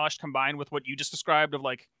relatively polished, combined with what you just described of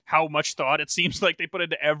like how much thought it seems like they put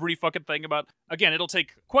into every fucking thing about. Again, it'll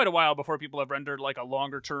take quite a while before people have rendered like a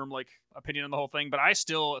longer term like opinion on the whole thing, but I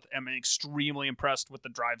still am extremely impressed with the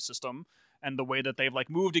drive system and the way that they've like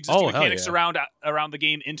moved existing mechanics around the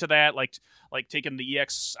game into that, like taking the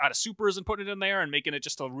EX out of supers and putting it in there and making it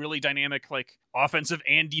just a really dynamic like offensive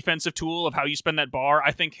and defensive tool of how you spend that bar.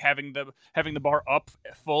 I think having the bar up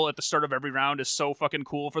full at the start of every round is so fucking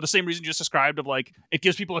cool for the same reason you just described of like it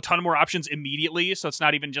gives people a ton more options immediately. So it's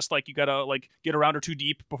not even just like you gotta like get a round or two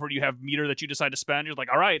deep before you have meter that you decide to spend. You're like,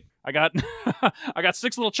 all right, I got I got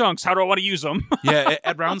 6 little chunks. How do I want to use them? Yeah,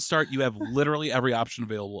 at round start you have literally every option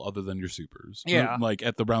available other than your super. Yeah, like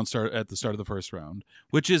at the start of the first round,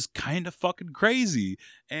 which is kind of fucking crazy,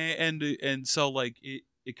 and so like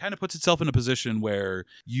it kind of puts itself in a position where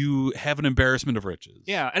you have an embarrassment of riches.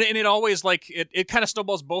 Yeah, and it always like it kind of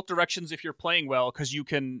snowballs both directions if you're playing well, because you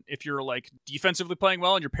can, if you're like defensively playing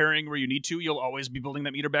well and you're parrying where you need to, you'll always be building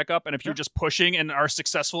that meter back up. And if you're just pushing and are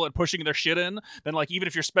successful at pushing their shit in, then like even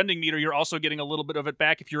if you're spending meter, you're also getting a little bit of it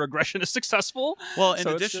back if your aggression is successful. Well, and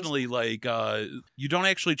so additionally, like you don't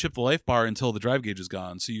actually chip the life bar until the drive gauge is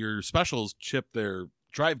gone, so your specials chip their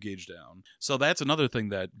drive gauge down. So that's another thing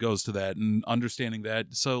that goes to that, and understanding that.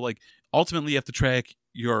 So like ultimately you have to track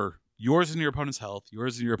yours and your opponent's health,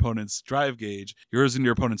 yours and your opponent's drive gauge, yours and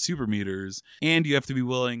your opponent's super meters, and you have to be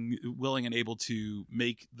willing and able to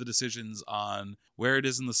make the decisions on where it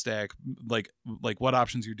is in the stack, like what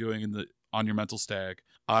options you're doing on your mental stack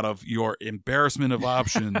out of your embarrassment of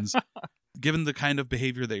options given the kind of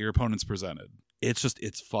behavior that your opponent's presented.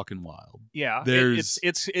 It's fucking wild. Yeah,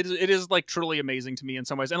 it is like truly amazing to me in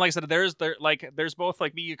some ways. And like I said, there's both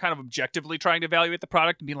like me kind of objectively trying to evaluate the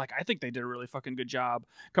product and being like, I think they did a really fucking good job,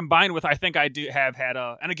 combined with I think I do have had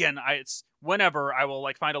and again it's whenever I will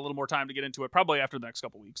like find a little more time to get into it, probably after the next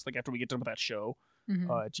couple weeks, like after we get done with that show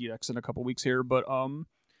at GDX in a couple weeks here. But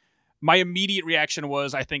my immediate reaction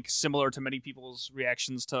was, I think, similar to many people's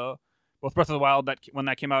reactions to both Breath of the Wild when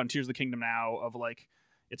that came out and Tears of the Kingdom now, of like,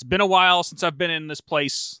 it's been a while since I've been in this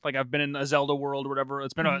place. Like I've been in a Zelda world or whatever.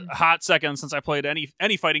 It's been a hot second since I played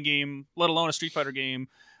any fighting game, let alone a Street Fighter game.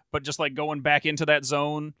 But just like going back into that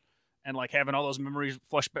zone and like having all those memories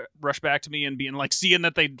rush back to me and being like seeing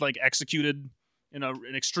that they like executed in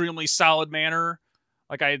an extremely solid manner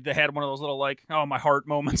Like I had one of those little like, oh, my heart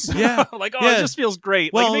moments. Yeah. Like, oh, Yeah. it just feels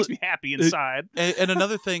great. Well, like it makes me happy inside. And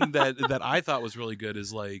another thing that I thought was really good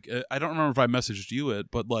is like I don't remember if I messaged you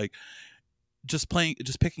it, but like just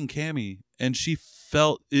picking Cammy, and she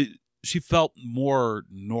felt more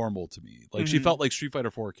normal to me. Like she felt like Street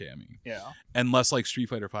Fighter 4 Cammy, Yeah. and less like Street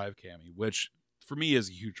Fighter 5 Cammy, which for me is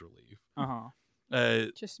a huge relief.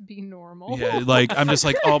 Just be normal. Yeah, like I'm just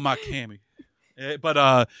like, oh, my Cammy. But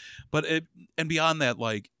and beyond that,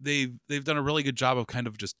 like they've done a really good job of kind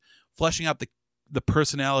of just fleshing out the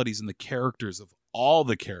personalities and the characters of all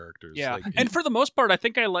the characters. Yeah, like, and for the most part, I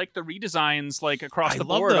think I like the redesigns like across I the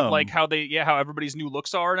love board them. of like how everybody's new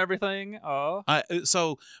looks are and everything.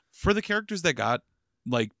 So for the characters that got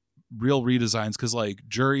like real redesigns, because like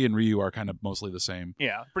Juri and Ryu are kind of mostly the same.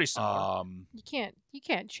 Yeah, pretty similar. You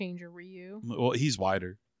can't change a Ryu. Well, he's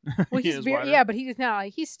wider. Well, He he's is very, wider. yeah, but he's not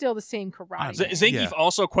like he's still the same karate. man. Zangief Yeah.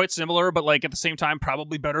 also quite similar, but like at the same time,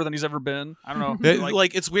 probably better than he's ever been. I don't know.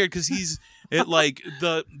 Like it's weird because like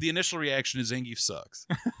the initial reaction is Zangief sucks,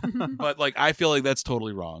 but like I feel like that's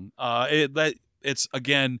totally wrong. It's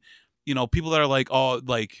again, you know, people that are like, oh,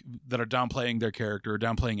 like that are downplaying their character or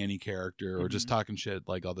downplaying any character or just talking shit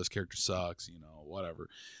like, oh, this character sucks, you know, whatever.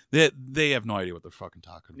 They have no idea what they're fucking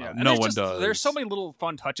talking about. and No there's one just- does. There's so many little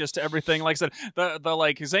fun touches to everything. Like I said, the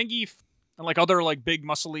like Zangief and like other like big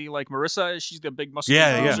muscly like Marissa, she's the big muscly.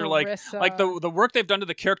 Yeah, moves, yeah. Or like Marissa. the work they've done to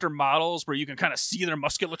the character models where you can kind of see their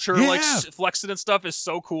musculature like Yeah. flexing and stuff is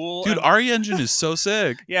so cool. Dude, And- Ari Engine is so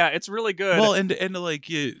sick. yeah, it's really good. Well, and like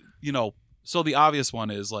you know, so the obvious one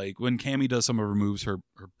is like when Cammy does some of her moves, her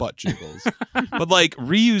butt jiggles. But like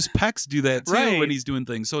Ryu's pecs do that too Right. when he's doing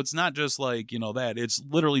things. So it's not just like, you know, that it's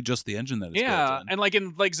literally just the engine that is yeah, built in. and like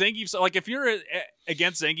in like Zangief's, like if you're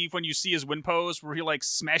against Zangief when you see his win pose where he like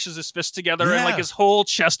smashes his fists together and like Yeah. his whole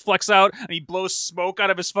chest flex out and he blows smoke out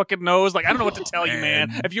of his fucking nose, like I don't know what to tell you, man.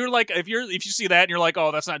 man. If you see that and you're like,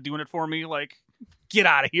 oh, that's not doing it for me, like get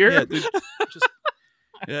out of here. Yeah, dude, just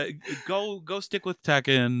go stick with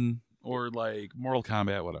Tekken or like Mortal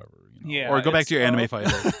Kombat, whatever. You know? Yeah, or go back it's, to your anime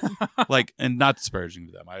fighter. Like, and not disparaging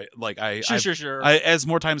to them. Sure. As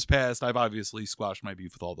more times passed, I've obviously squashed my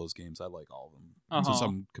beef with all those games. I like all of them to Uh-huh.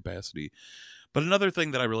 some capacity. But another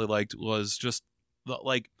thing that I really liked was just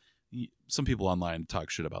some people online talk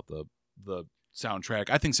shit about the soundtrack.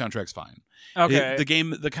 I think soundtrack's fine. Okay. The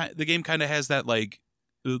game kind of has that like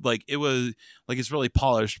it was like it's really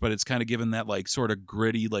polished, but it's kind of given that like sort of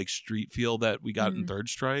gritty like street feel that we got in Third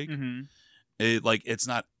Strike. Mm-hmm. It's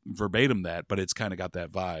not verbatim that, but it's kind of got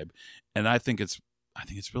that vibe, and I think it's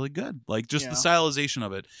really good. Like just the stylization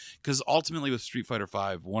of it, because ultimately with Street Fighter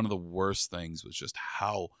V, one of the worst things was just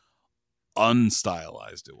how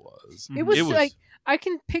unstylized it was. It was like I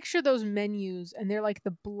can picture those menus, and they're like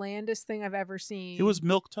the blandest thing I've ever seen. It was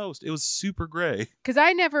milk toast. It was super gray. Because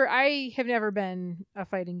I have never been a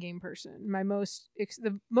fighting game person. My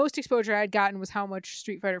the most exposure I'd gotten was how much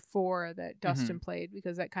Street Fighter 4 that Dustin played,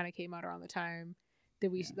 because that kind of came out around the time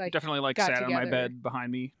that we like definitely like got sat on my together. bed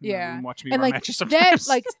behind me, Yeah. and watching me And run like matches that, sometimes.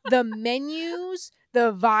 like the menus,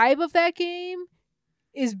 the vibe of that game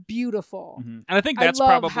is beautiful. Mhm. And I think that's I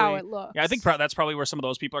love probably how it looks. Yeah, I think that's probably where some of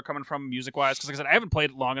those people are coming from music-wise. Because like I said, I haven't played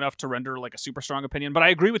it long enough to render like a super strong opinion. But I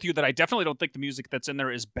agree with you that I definitely don't think the music that's in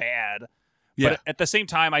there is bad. Yeah. But at the same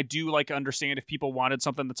time, I do like understand if people wanted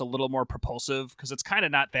something that's a little more propulsive, because it's kind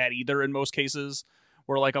of not that either in most cases.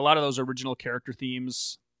 Where like a lot of those original character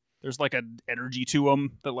themes, there's like an energy to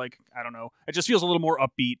them that like I don't know, it just feels a little more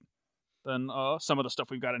upbeat than some of the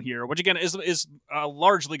stuff we've got in here, which again is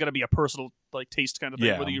largely going to be a personal like taste kind of thing,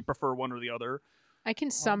 Yeah. whether you prefer one or the other. I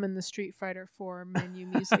can summon the Street Fighter 4 menu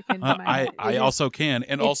music into my head. I It is- also can,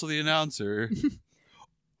 and it's- also the announcer.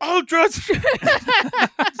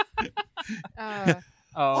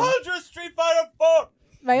 Ultra Street Fighter 4.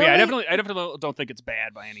 my But yeah, only, I definitely don't think it's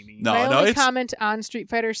bad by any means. No, my only it's- comment on Street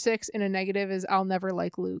Fighter 6 in a negative is I'll never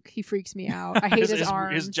like Luke. He freaks me out. I hate his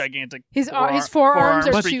arms. His gigantic His forearms forearms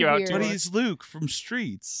are freak too you out weird. too But much. he's Luke from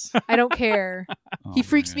Streets. I don't care. He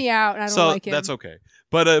freaks me out, and I don't So like him. that's okay.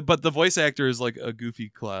 But the voice actor is like a goofy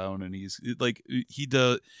clown, and he's like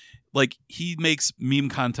he makes meme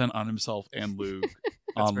content on himself and Luke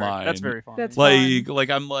online. That's very fun. That's like fun. like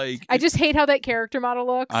I'm like I just hate how that character model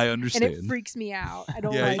looks. I and understand. it freaks me out. I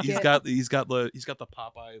don't Yeah, like he's it. got the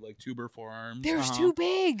Popeye like tuber forearms. They're Uh-huh. too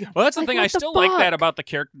big. Well, that's the Like, thing. what I the still like that fuck? about the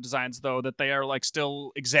character designs, though, that they are like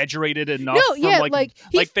still exaggerated enough. No, from, yeah,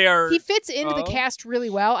 like they are. He fits into the Oh. cast really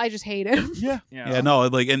well. I just hate him. Yeah. Yeah. Yeah, no,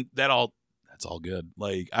 like, and that's all good.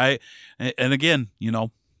 Like and again, you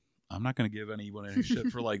know, I'm not gonna give anyone any shit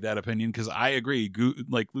for like that opinion, because I agree.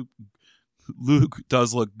 Luke, Luke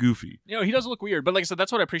does look goofy. You know, he does look weird, but like I said,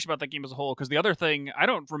 that's what I appreciate about that game as a whole. Because the other thing, I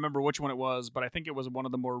don't remember which one it was, but I think it was one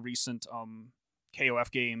of the more recent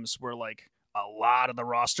KOF games where like a lot of the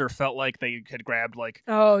roster felt like they had grabbed like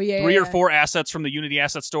three or four assets from the Unity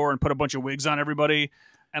asset store and put a bunch of wigs on everybody.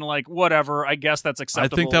 And like whatever, I guess that's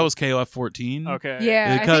acceptable. I think that was KOF 14. Okay,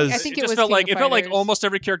 yeah, because I think it just was felt King like of it felt like Fighters. almost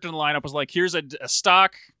every character in the lineup was like, here's a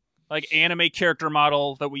stock like anime character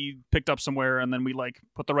model that we picked up somewhere, and then we like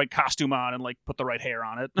put the right costume on and like put the right hair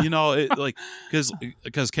on it. You know, it like because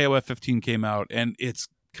KOF 15 came out and it's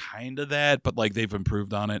kind of that, but like they've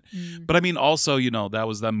improved on it. But I mean, also, you know, that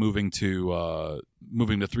was them moving to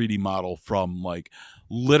 3D model from like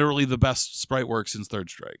literally the best sprite work since Third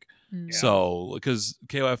Strike. Mm. So because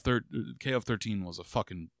KOF 13 was a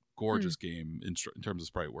fucking gorgeous game in terms of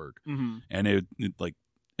sprite work, and it like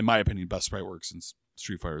in my opinion best sprite work since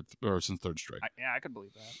Street Fighter or since Third Strike. I could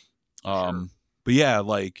believe that. Sure. But yeah,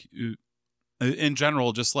 like in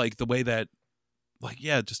general, just like the way that, like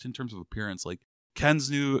just in terms of appearance, like Ken's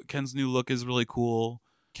new look is really cool.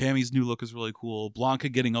 Cammy's new look is really cool. Blanca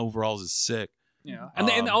getting overalls is sick. Yeah,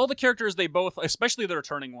 and all the characters, they both, especially the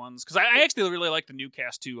returning ones, because I actually really like the new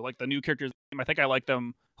cast too. Like the new characters, I think I like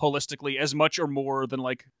them holistically as much or more than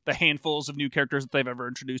like the handfuls of new characters that they've ever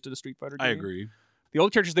introduced to the Street Fighter game. I agree. The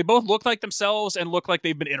old characters, they both look like themselves and look like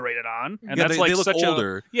they've been iterated on, and that's like they look such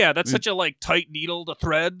older. that's such a like tight needle to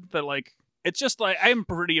thread that like it's just like I'm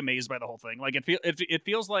pretty amazed by the whole thing. Like it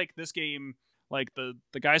feels like this game. Like the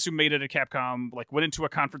guys who made it at Capcom like went into a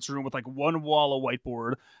conference room with like one wall of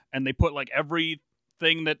whiteboard, and they put like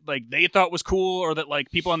everything that like they thought was cool or that like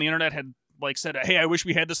people on the internet had like said, hey, I wish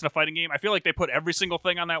we had this in a fighting game. I feel like they put every single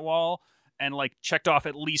thing on that wall and like checked off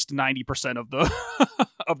at least 90% of the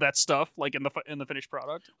of that stuff like in the finished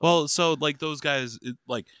product. Well, so like those guys,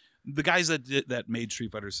 like the guys that made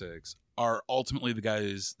Street Fighter 6 are ultimately the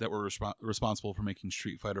guys that were responsible for making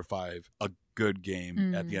Street Fighter 5 a good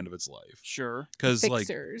game at the end of its life. Sure. Because like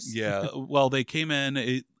well, they came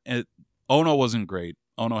in. Ono wasn't great.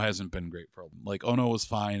 Ono hasn't been great for like Ono was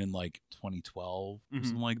fine in like 2012 or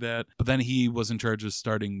something like that. But then he was in charge of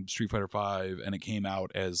starting Street Fighter 5, and it came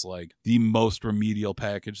out as like the most remedial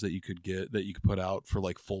package that you could get, that you could put out for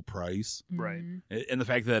like full price. Right. And the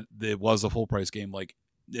fact that it was a full price game, like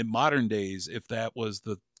in modern days, if that was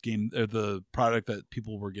the game or the product that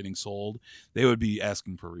people were getting sold, they would be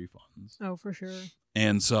asking for refunds. Oh, for sure.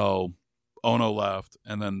 And so Ono left,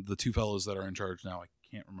 and then the two fellows that are in charge now, I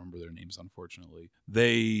can't remember their names, unfortunately.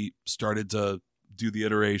 They started to do the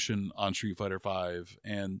iteration on Street Fighter 5,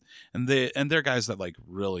 and they're guys that like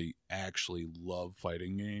really actually love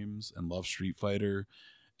fighting games and love Street Fighter,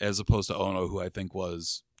 as opposed to Ono, who I think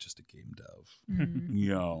was just a game dev.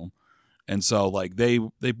 You know. And so like they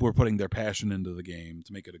were putting their passion into the game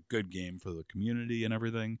to make it a good game for the community and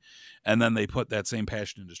everything. And then they put that same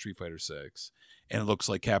passion into Street Fighter 6. And it looks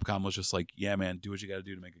like Capcom was just like, yeah, man, do what you got to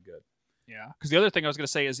do to make it good. Yeah. Because the other thing I was going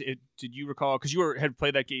to say is, did you recall, because you had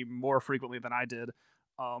played that game more frequently than I did,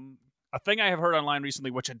 a thing I have heard online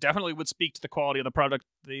recently, which definitely would speak to the quality of the product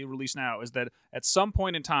they release now, is that at some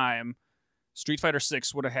point in time, Street Fighter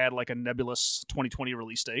 6 would have had like a nebulous 2020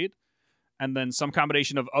 release date. And then some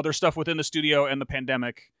combination of other stuff within the studio and the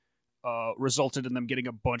pandemic resulted in them getting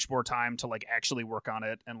a bunch more time to like actually work on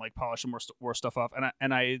it and like polish more stuff off.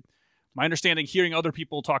 And my understanding, hearing other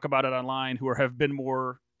people talk about it online who have been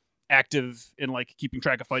more active in like keeping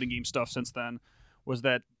track of fighting game stuff since then, was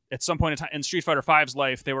that at some point in time in Street Fighter V's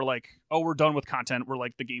life, they were like, oh, we're done with content. We're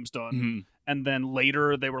like, the game's done. And then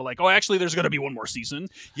later they were like, oh, actually, there's going to be one more season.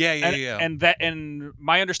 Yeah. And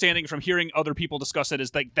my understanding from hearing other people discuss it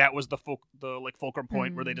is like that was the fulcrum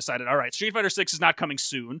point where they decided, all right, Street Fighter 6 is not coming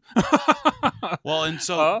soon. Well, and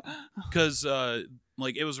so because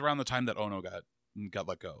like it was around the time that Ono got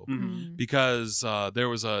let go, because there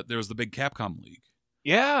was the big Capcom league.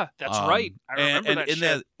 Yeah, that's right. I remember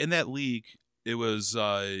that. In that league, it was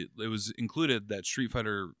included that Street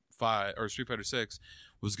Fighter 5 or Street Fighter 6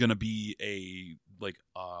 was going to be a like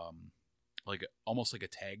almost like a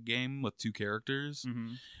tag game with two characters.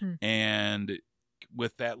 And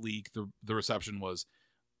with that leak, the reception was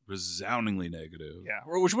resoundingly negative. Yeah,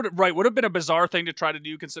 which would have been a bizarre thing to try to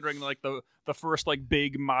do, considering like the first like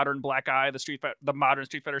big modern black eye the modern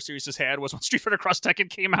Street Fighter series has had was when Street Fighter Cross Tekken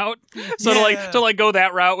came out. So to go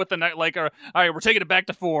that route with the like, all right, we're taking it back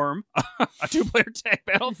to form, a 2-player tag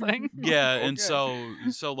battle thing. Yeah, okay. And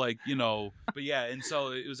so like, you know, but yeah, and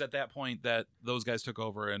so it was at that point that those guys took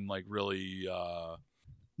over and like really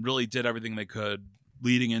did everything they could,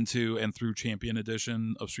 leading into and through Champion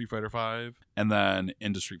Edition of Street Fighter V, and then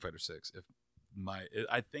into Street Fighter 6.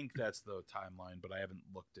 I think that's the timeline, but I haven't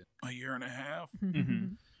looked in a year and a half.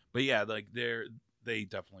 But yeah, like they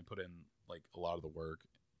definitely put in like a lot of the work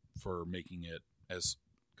for making it as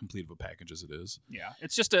complete of a package as it is. Yeah,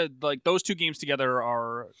 it's just like those two games together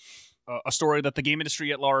are a story that the game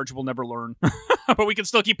industry at large will never learn, but we can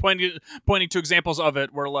still keep pointing to examples of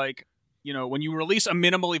it where, like, you know, when you release a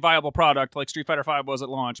minimally viable product like Street Fighter V was at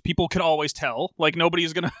launch, people can always tell. Like,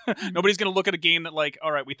 nobody's gonna look at a game that, like,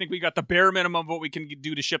 all right, we think we got the bare minimum of what we can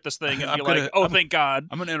do to ship this thing, and thank God.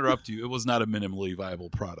 I'm gonna interrupt you. It was not a minimally viable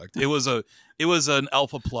product. It was an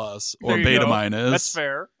alpha plus or There you beta go. minus. That's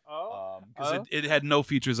fair. Because it had no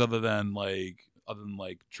features other than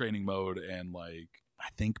training mode and like I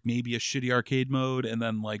think maybe a shitty arcade mode and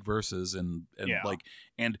then like versus and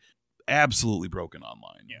absolutely broken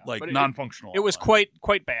online. Yeah, like but non-functional. It was online.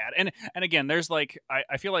 quite bad. And again, there's like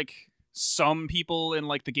I feel like some people in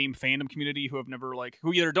like the game fandom community who have never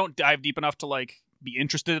who either don't dive deep enough to like be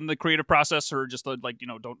interested in the creative process or just like, you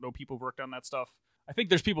know, don't know people who worked on that stuff. I think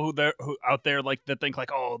there's people who out there like that think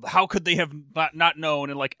like, oh, how could they have not known?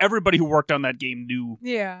 And like everybody who worked on that game knew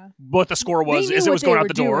what the score was They as knew it was what going they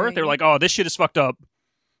out the were door. doing. They're like, oh, this shit is fucked up.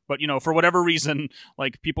 But, you know, for whatever reason,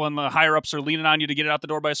 like people in the higher ups are leaning on you to get it out the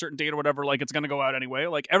door by a certain date or whatever. Like it's going to go out anyway.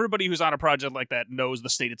 Like everybody who's on a project like that knows the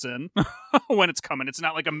state it's in when it's coming. It's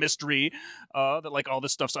not like a mystery that like all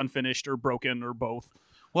this stuff's unfinished or broken or both.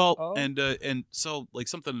 Well, and so like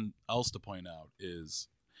something else to point out is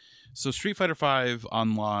so Street Fighter V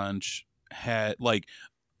on launch had like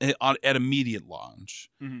at immediate launch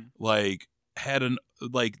like had an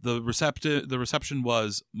like the reception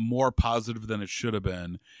was more positive than it should have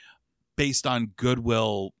been based on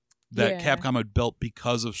goodwill that Capcom had built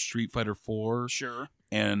because of Street Fighter 4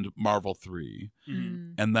 and Marvel 3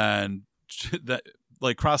 and then that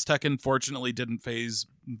like Cross Tekken fortunately didn't phase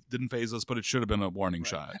us, but it should have been a warning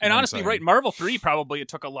shot. And honestly, right, Marvel 3 probably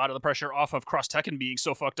took a lot of the pressure off of Cross Tekken being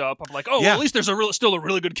so fucked up. Of like, well, at least there's still a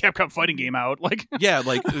really good Capcom fighting game out. Like, yeah,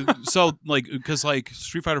 like so, like because like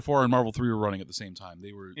Street Fighter 4 and Marvel 3 were running at the same time.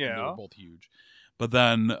 They were both huge, but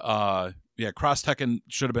then Cross Tekken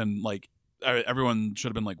should have been like everyone should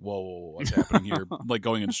have been like, whoa, what's happening here? Like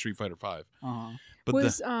going into Street Fighter 5. But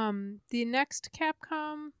was the next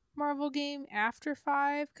Capcom Marvel game after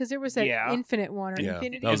 5? Because there was that Infinite one or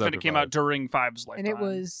Infinity. Infinite came out during 5's lifetime. And it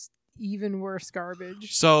was even worse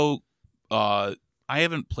garbage. So I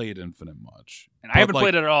haven't played Infinite much. And I haven't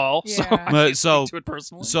played it at all. Yeah. So I can't speak to it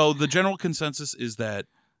personally. So the general consensus is that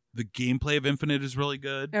the gameplay of Infinite is really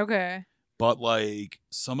good. Okay. But like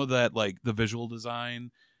some of that, like the visual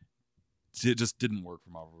design, it just didn't work for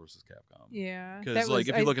Marvel vs. Capcom. Yeah, because like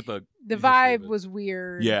if you look at the vibe was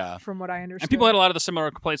weird. Yeah, from what I understood. And people had a lot of the similar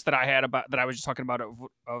complaints that I had about that I was just talking about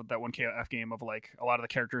of that one KF game of like a lot of the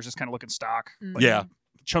characters just kind of looking stock. Like,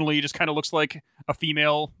 Chun-Li just kind of looks like a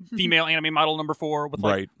female anime model number 4 with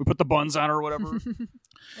like we put the buns on her or whatever.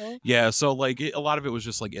 Yeah, so like a lot of it was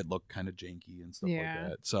just like it looked kind of janky and stuff like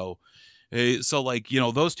that. So like, you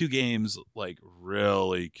know, those two games like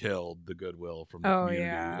really killed the goodwill from the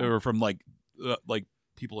community or from like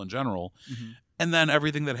people in general. And then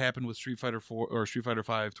everything that happened with Street Fighter 4 or Street Fighter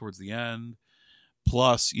 5 towards the end,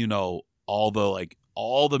 plus, you know, all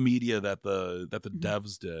the media that the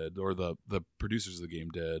devs did or the producers of the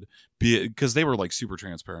game did, because they were like super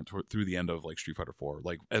transparent through the end of like Street Fighter 4,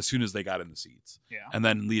 like as soon as they got in the seats. And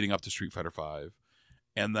then leading up to Street Fighter 5.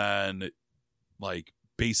 And then like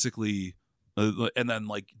basically and then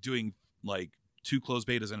like doing like 2 closed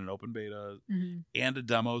betas and an open beta and a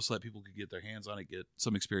demo so that people could get their hands on it, get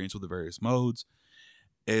some experience with the various modes.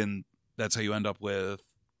 And that's how you end up with,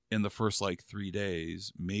 in the first like 3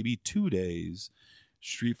 days, maybe 2 days,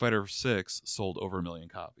 Street Fighter 6 sold over 1 million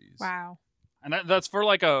copies. Wow. And that's for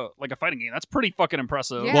like a fighting game. That's pretty fucking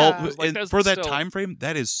impressive. Yeah. Well, like, for that time frame,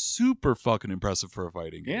 that is super fucking impressive for a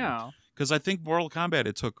fighting game. Yeah. Because I think Mortal Kombat,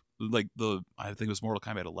 it took like I think it was Mortal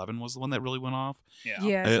Kombat 11 was the one that really went off.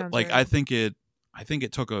 Yeah. Like right. I think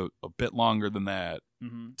it took a bit longer than that. To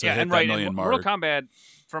hit that million mark. Mortal Kombat,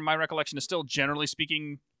 from my recollection, is still generally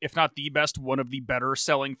speaking, if not the best, one of the better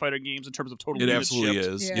selling fighting games in terms of total. It units absolutely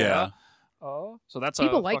shipped. is. Yeah. Oh, so that's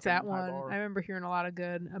people like that one. I remember hearing a lot of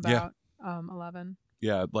good about 11.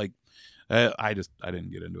 Yeah, like I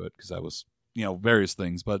didn't get into it because I was, you know, various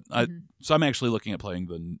things, but so I'm actually looking at playing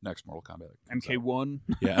the next Mortal Kombat. MK1.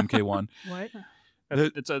 Yeah, MK1. What?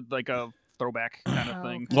 It's a throwback kind of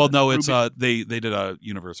thing. Well, no, it's they did a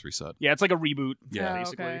universe reset. Yeah, it's like a reboot. Yeah,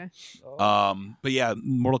 basically. Okay. But yeah,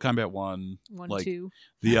 Mortal Kombat 1, 1-2.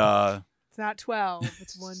 The it's not 12.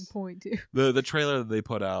 It's 1.2. The trailer that they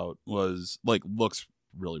put out was like looks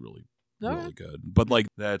really good, but like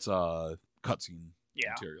that's cutscene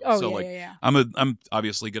material. Oh, so yeah, like yeah. I'm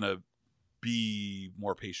obviously gonna be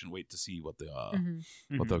more patient, wait to see what the Mhm.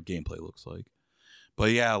 what the gameplay looks like.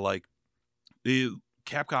 But yeah, like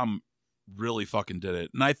Capcom really fucking did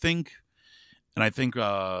it, and I think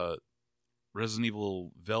Resident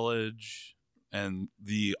Evil Village and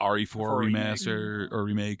the RE4 remaster or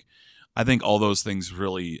remake, I think all those things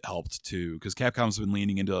really helped too, because Capcom's been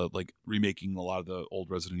leaning into like remaking a lot of the old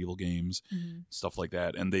Resident Evil games, Mhm. stuff like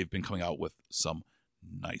that, and they've been coming out with some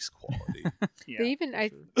nice quality. Yeah, They even for I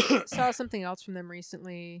sure. saw something else from them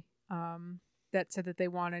recently that said that they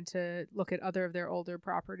wanted to look at other of their older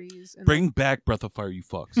properties and Bring back Breath of Fire, you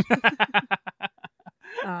fucks.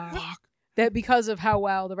 that because of how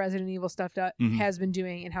well the Resident Evil stuff Mhm. has been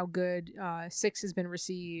doing and how good 6 has been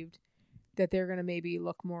received, that they're going to maybe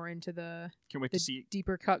look more into the Can't wait to see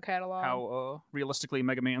deeper cut catalog. how realistically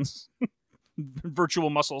Mega Man's virtual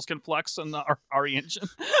muscles can flex in the RE engine.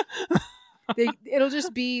 It'll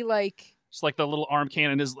just be like It's like the little arm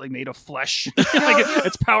cannon is like made of flesh. Like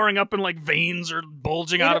it's powering up and like veins are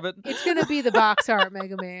bulging out of it. it's going to be the box art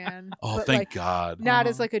Mega Man. Oh, but, thank like, God. Not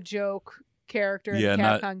as like a joke character in Yeah, a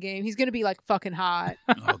not- Capcom game. He's going to be like fucking hot.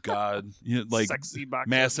 Oh God. Like Sexy box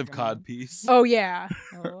massive Mega cod Man. piece. Oh yeah.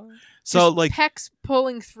 So Just like pecs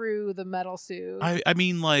pulling through the metal suit. I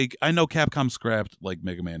mean, like, I know Capcom scrapped like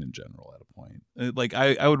Mega Man in general at a point. Like,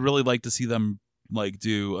 I would really like to see them like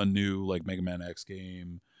do a new like Mega Man X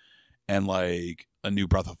game, and like a new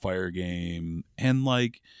Breath of Fire game, and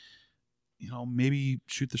like, maybe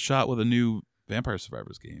shoot the shot with a new Vampire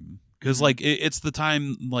Survivors game. Because like it's the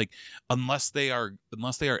time, like unless they are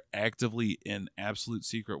actively in absolute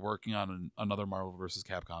secret working on another Marvel vs.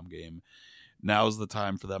 Capcom game, now's the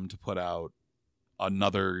time for them to put out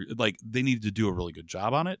another. Like they need to do a really good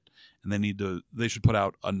job on it, and they should put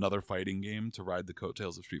out another fighting game to ride the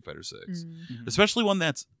coattails of Street Fighter 6, Mm. especially one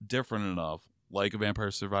that's different enough, like a Vampire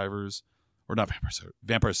Survivors, or not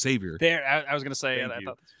Vampire Savior. There, I was gonna say. Thank I you.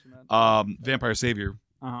 thought that's what you meant. Vampire Savior.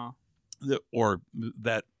 Uh-huh. Or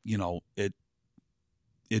that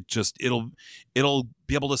it'll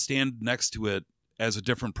be able to stand next to it as a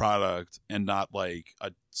different product and not like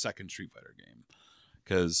a second Street Fighter game,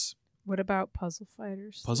 because What about Puzzle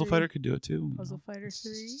Fighters? Puzzle 3? Fighter could do it too. Puzzle Fighter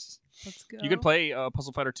 3. Let's go. You can play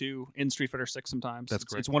Puzzle Fighter 2 in Street Fighter 6 sometimes. That's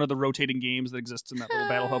It's correct. one of the rotating games that exists in that little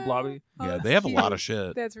Battle Hub lobby. Oh, Yeah, that's they have a lot cute. of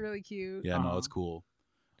shit. That's really cute. Yeah, no, Uh-huh. it's cool.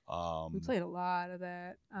 We played a lot of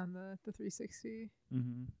that on the 360.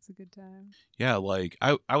 Mm-hmm. It's a good time. Yeah, like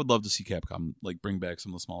I would love to see Capcom like bring back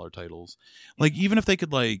some of the smaller titles. Like even if they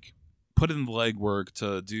could like put in the legwork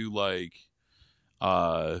to do like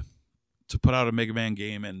to put out a Mega Man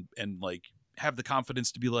game and like have the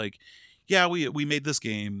confidence to be like, yeah, we made this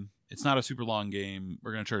game. It's not a super long game.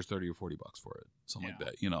 We're gonna charge $30 or $40 for it, something like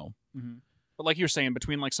that. Mm-hmm. But like you're saying,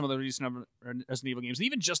 between like some of the recent Resident Evil games, and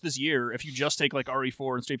even just this year, if you just take like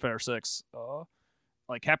RE4 and Street Fighter 6,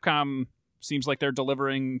 like Capcom seems like they're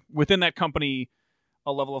delivering within that company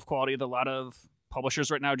a level of quality that a lot of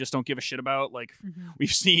publishers right now just don't give a shit about. Like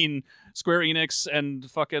we've seen Square Enix and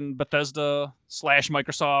fucking Bethesda /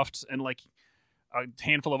 Microsoft and like a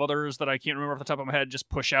handful of others that I can't remember off the top of my head just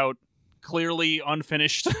push out clearly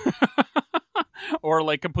unfinished or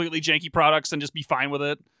like completely janky products and just be fine with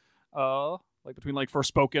it. Like between like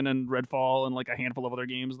Forspoken and Redfall and like a handful of other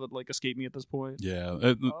games that like escape me at this point.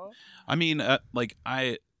 Yeah, I mean, like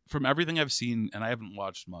from everything I've seen, and I haven't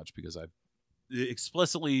watched much because I've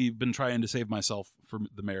explicitly been trying to save myself from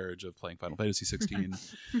the marriage of playing Final Fantasy 16.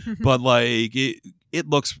 But like it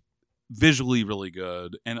looks visually really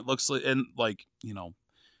good, and it looks like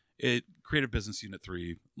it Creative Business Unit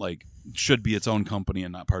 3 like should be its own company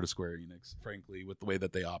and not part of Square Enix, frankly, with the way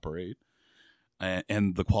that they operate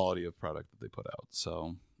and the quality of product that they put out.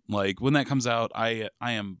 So like when that comes out, I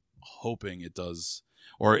am hoping it does,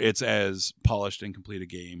 or it's as polished and complete a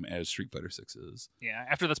game as Street Fighter 6 is. Yeah,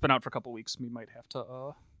 after that's been out for a couple weeks, we might have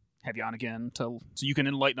to have you on again so you can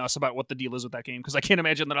enlighten us about what the deal is with that game, because I can't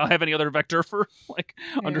imagine that I'll have any other vector for like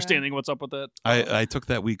understanding what's up with it. I took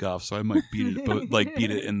that week off, so I might beat it, but like beat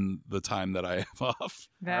it in the time that I have off. All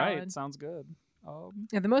Valid. right, sounds good.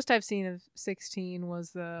 Yeah, the most I've seen of 16 was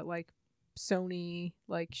the like Sony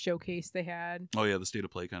like showcase they had, Oh yeah, the state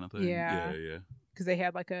of play kind of thing. Yeah. Yeah. because they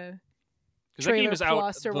had like a Because that game Trailer is out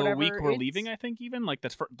Plus or the whatever, week we're it's- leaving, I think, even like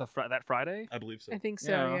that that Friday. I believe so. I think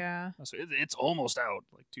so, Yeah. yeah. So it's almost out,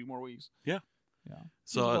 like 2 more weeks. So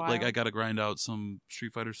It's like wild. I got to grind out some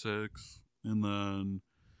Street Fighter 6, and then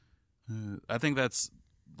I think that's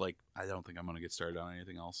like I don't think I'm gonna get started on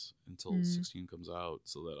anything else until Mhm. 16 comes out,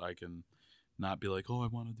 so that I can not be like, oh, I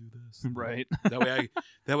want to do this. Right.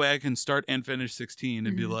 That way I can start and finish 16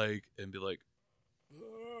 and be Mhm. like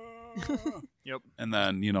Yep. And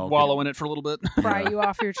then wallow in it for a little bit. Pry you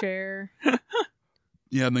off your chair.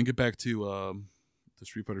 and then get back to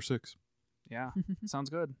Street Fighter 6. Yeah, sounds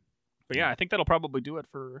good. But yeah, I think that'll probably do it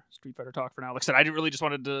for Street Fighter talk for now. Like I said, I really just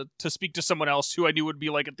wanted to speak to someone else who I knew would be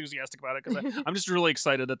like enthusiastic about it because I'm just really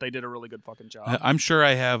excited that they did a really good fucking job. I'm sure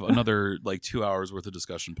I have another like 2 hours worth of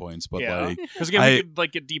discussion points, but like because again, we could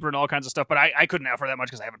like get deeper in all kinds of stuff, but I couldn't have for that much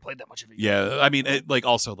because I haven't played that much of it yet. Yeah, I mean,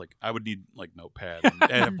 also like I would need like notepad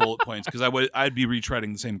and have bullet points because I'd be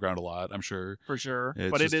retreading the same ground a lot. I'm sure for sure,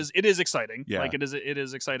 it's but just, it is exciting. Yeah. Like it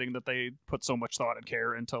is exciting that they put so much thought and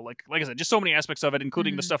care into like I said, just so many aspects of it,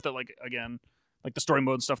 including the stuff that like again. Like the story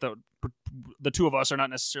mode and stuff that the two of us are not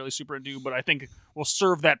necessarily super into, but I think will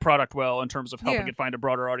serve that product well in terms of helping it find a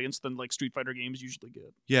broader audience than like Street Fighter games usually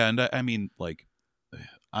get. Yeah, and I mean, like,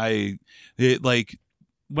 like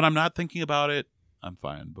when I'm not thinking about it, I'm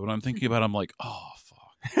fine. But when I'm thinking about it, I'm like, oh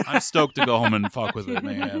fuck, I'm stoked to go home and fuck with it,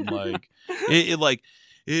 man. Like,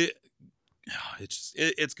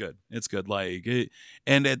 it's good. It's good. Like,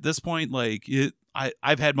 and at this point, like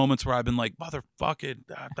I've had moments where I've been like motherfucking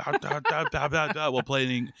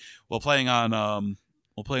while playing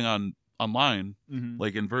on online,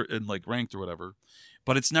 like in like ranked or whatever.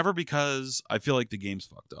 But it's never because I feel like the game's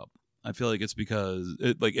fucked up. I feel like it's because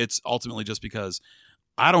it's ultimately just because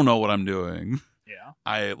I don't know what I'm doing. Yeah.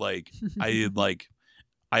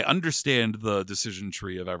 I understand the decision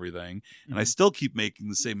tree of everything, and I still keep making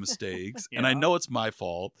the same mistakes, and I know it's my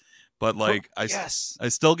fault. But like I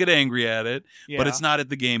still get angry at it, but it's not at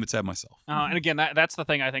the game; it's at myself. And again, that's the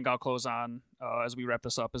thing I think I'll close on as we wrap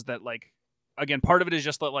this up is that like again, part of it is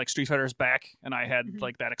just that like Street Fighter's back, and I had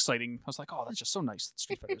like that exciting. I was like, oh, that's just so nice that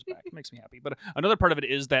Street Fighter's back. It makes me happy. But another part of it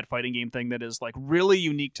is that fighting game thing that is like really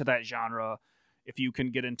unique to that genre. If you can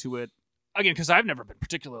get into it again, because I've never been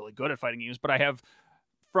particularly good at fighting games, but I have.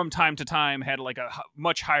 From time to time had like a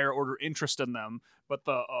much higher order interest in them, but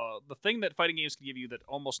the thing that fighting games can give you that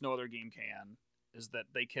almost no other game can is that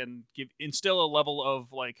they can instill a level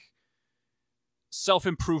of like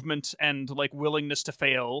self-improvement and like willingness to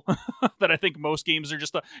fail that I think most games are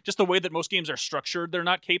just the way that most games are structured, they're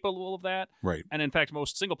not capable of that. Right. And in fact,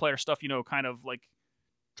 most single player stuff, kind of like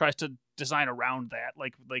tries to design around that.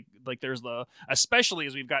 Like there's especially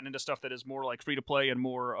as we've gotten into stuff that is more like free to play and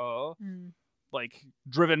more like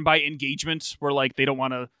driven by engagement where like they don't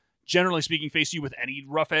want to generally speaking face you with any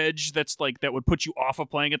rough edge that's like that would put you off of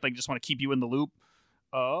playing it. They just want to keep you in the loop.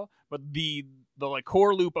 But the like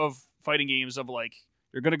core loop of fighting games of like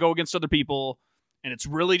you're gonna go against other people and it's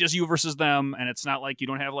really just you versus them, and it's not like you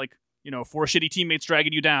don't have like 4 shitty teammates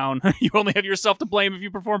dragging you down. You only have yourself to blame if you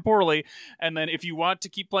perform poorly. And then if you want to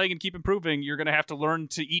keep playing and keep improving, you're gonna have to learn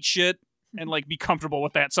to eat shit and like be comfortable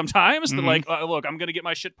with that sometimes. That like look, I'm gonna get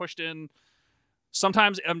my shit pushed in.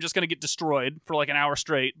 Sometimes I'm just going to get destroyed for like an hour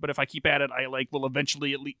straight, but if I keep at it, I like will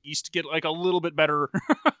eventually at least get like a little bit better.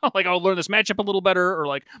 Like I'll learn this matchup a little better, or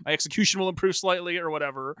like my execution will improve slightly or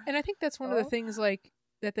whatever. And I think that's one of the things like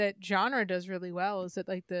that genre does really well is that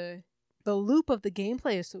like the loop of the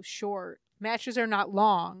gameplay is so short. Matches are not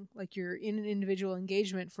long. Like you're in an individual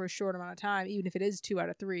engagement for a short amount of time, even if it is 2 out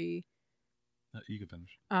of 3. You can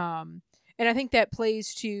finish. And I think that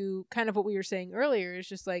plays to kind of what we were saying earlier is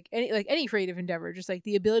just like any creative endeavor, just like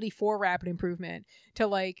the ability for rapid improvement to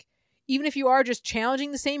like, even if you are just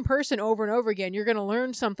challenging the same person over and over again, you're going to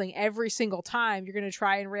learn something every single time. You're going to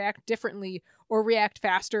try and react differently or react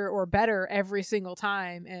faster or better every single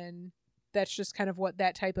time. And that's just kind of what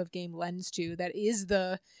that type of game lends to. That is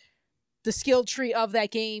the skill tree of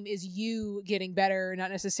that game is you getting better,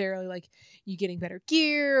 not necessarily like you getting better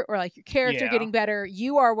gear or like your character getting better.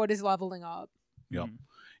 You are what is leveling up. Yep.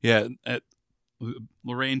 Yeah.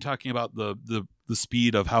 Lorraine talking about the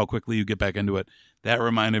speed of how quickly you get back into it. That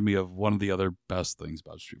reminded me of one of the other best things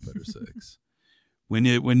about Street Fighter 6. when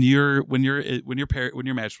you're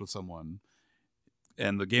matched with someone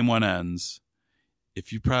and the game 1 ends,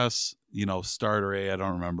 if you press start or A, I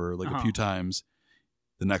don't remember, like a few times,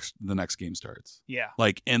 the next game starts. Yeah.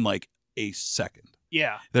 Like in like a second.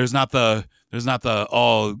 Yeah. There's not the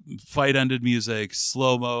fight ended music,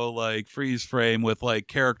 slow-mo like freeze frame with like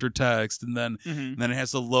character text, and then it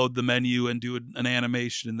has to load the menu and do an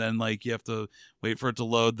animation, and then like you have to wait for it to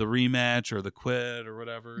load the rematch or the quit or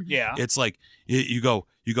whatever. Yeah. It's like you go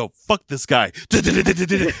fuck this guy.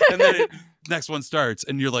 And then next one starts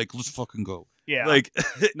and you're like, let's fucking go. Yeah. Like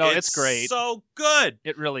no, it's great. So good.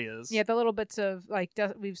 It really is. Yeah, the little bits of like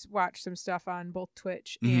we've watched some stuff on both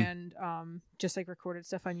Twitch and just like recorded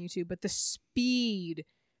stuff on YouTube, but the speed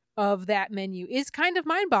of that menu is kind of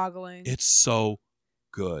mind-boggling. It's so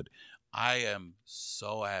good. I am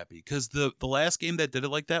so happy because the last game that did it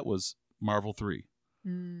like that was Marvel 3.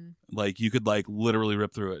 Like you could like literally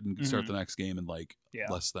rip through it and start Mhm. the next game in like Yeah.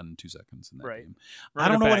 less than 2 seconds in that Right. game. Run I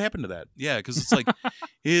don't it know what back. happened to that. Yeah, because it's like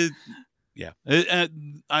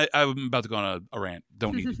I'm about to go on a rant.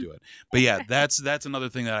 Don't need to do it. But yeah, that's another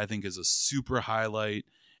thing that I think is a super highlight,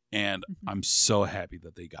 and I'm so happy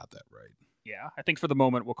that they got that right. Yeah, I think for the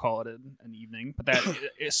moment we'll call it an evening. But that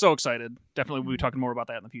is so excited. Definitely we'll be talking more about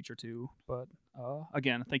that in the future too. But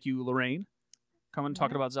again, thank you, Lorraine, coming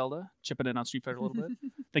talking about Zelda, chipping in on Street Fighter a little bit.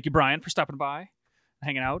 Thank you, Brian, for stopping by,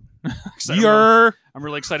 hanging out. I'm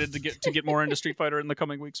really excited to get more into Street Fighter in the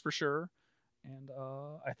coming weeks for sure. And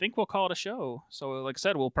I think we'll call it a show. So like I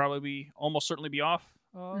said, we'll probably almost certainly be off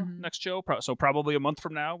next show. So probably a month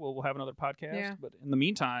from now we'll have another podcast. Yeah. But in the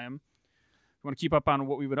meantime, if you want to keep up on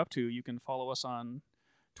what we've been up to, you can follow us on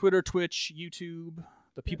Twitter, Twitch, YouTube,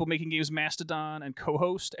 the People Making Games Mastodon, and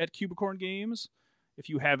co-host at Cubicorn Games. If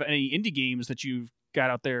you have any indie games that you've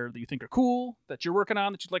got out there that you think are cool, that you're working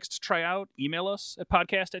on, that you'd like us to try out, email us at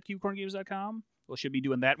podcast@cubicorngames.com. We should be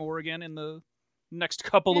doing that more again in the next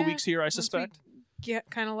couple of weeks here, I suspect.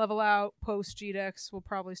 Get kind of level out post GDEX, we'll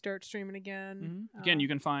probably start streaming again. Again, you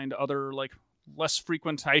can find other like less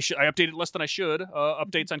frequent. I updated less than I should.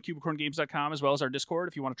 Updates on cubicorngames.com as well as our Discord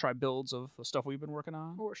if you want to try builds of the stuff we've been working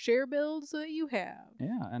on or share builds that you have.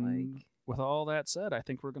 Yeah, and with all that said, I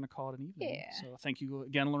think we're going to call it an evening. Yeah. So thank you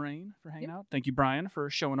again, Lorraine, for hanging out. Thank you, Brian, for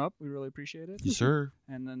showing up. We really appreciate it. Yes, sir.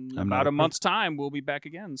 And then I'm about not a month's time, we'll be back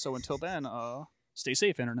again. So until then, stay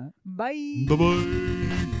safe, Internet. Bye.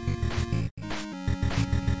 Bye-bye.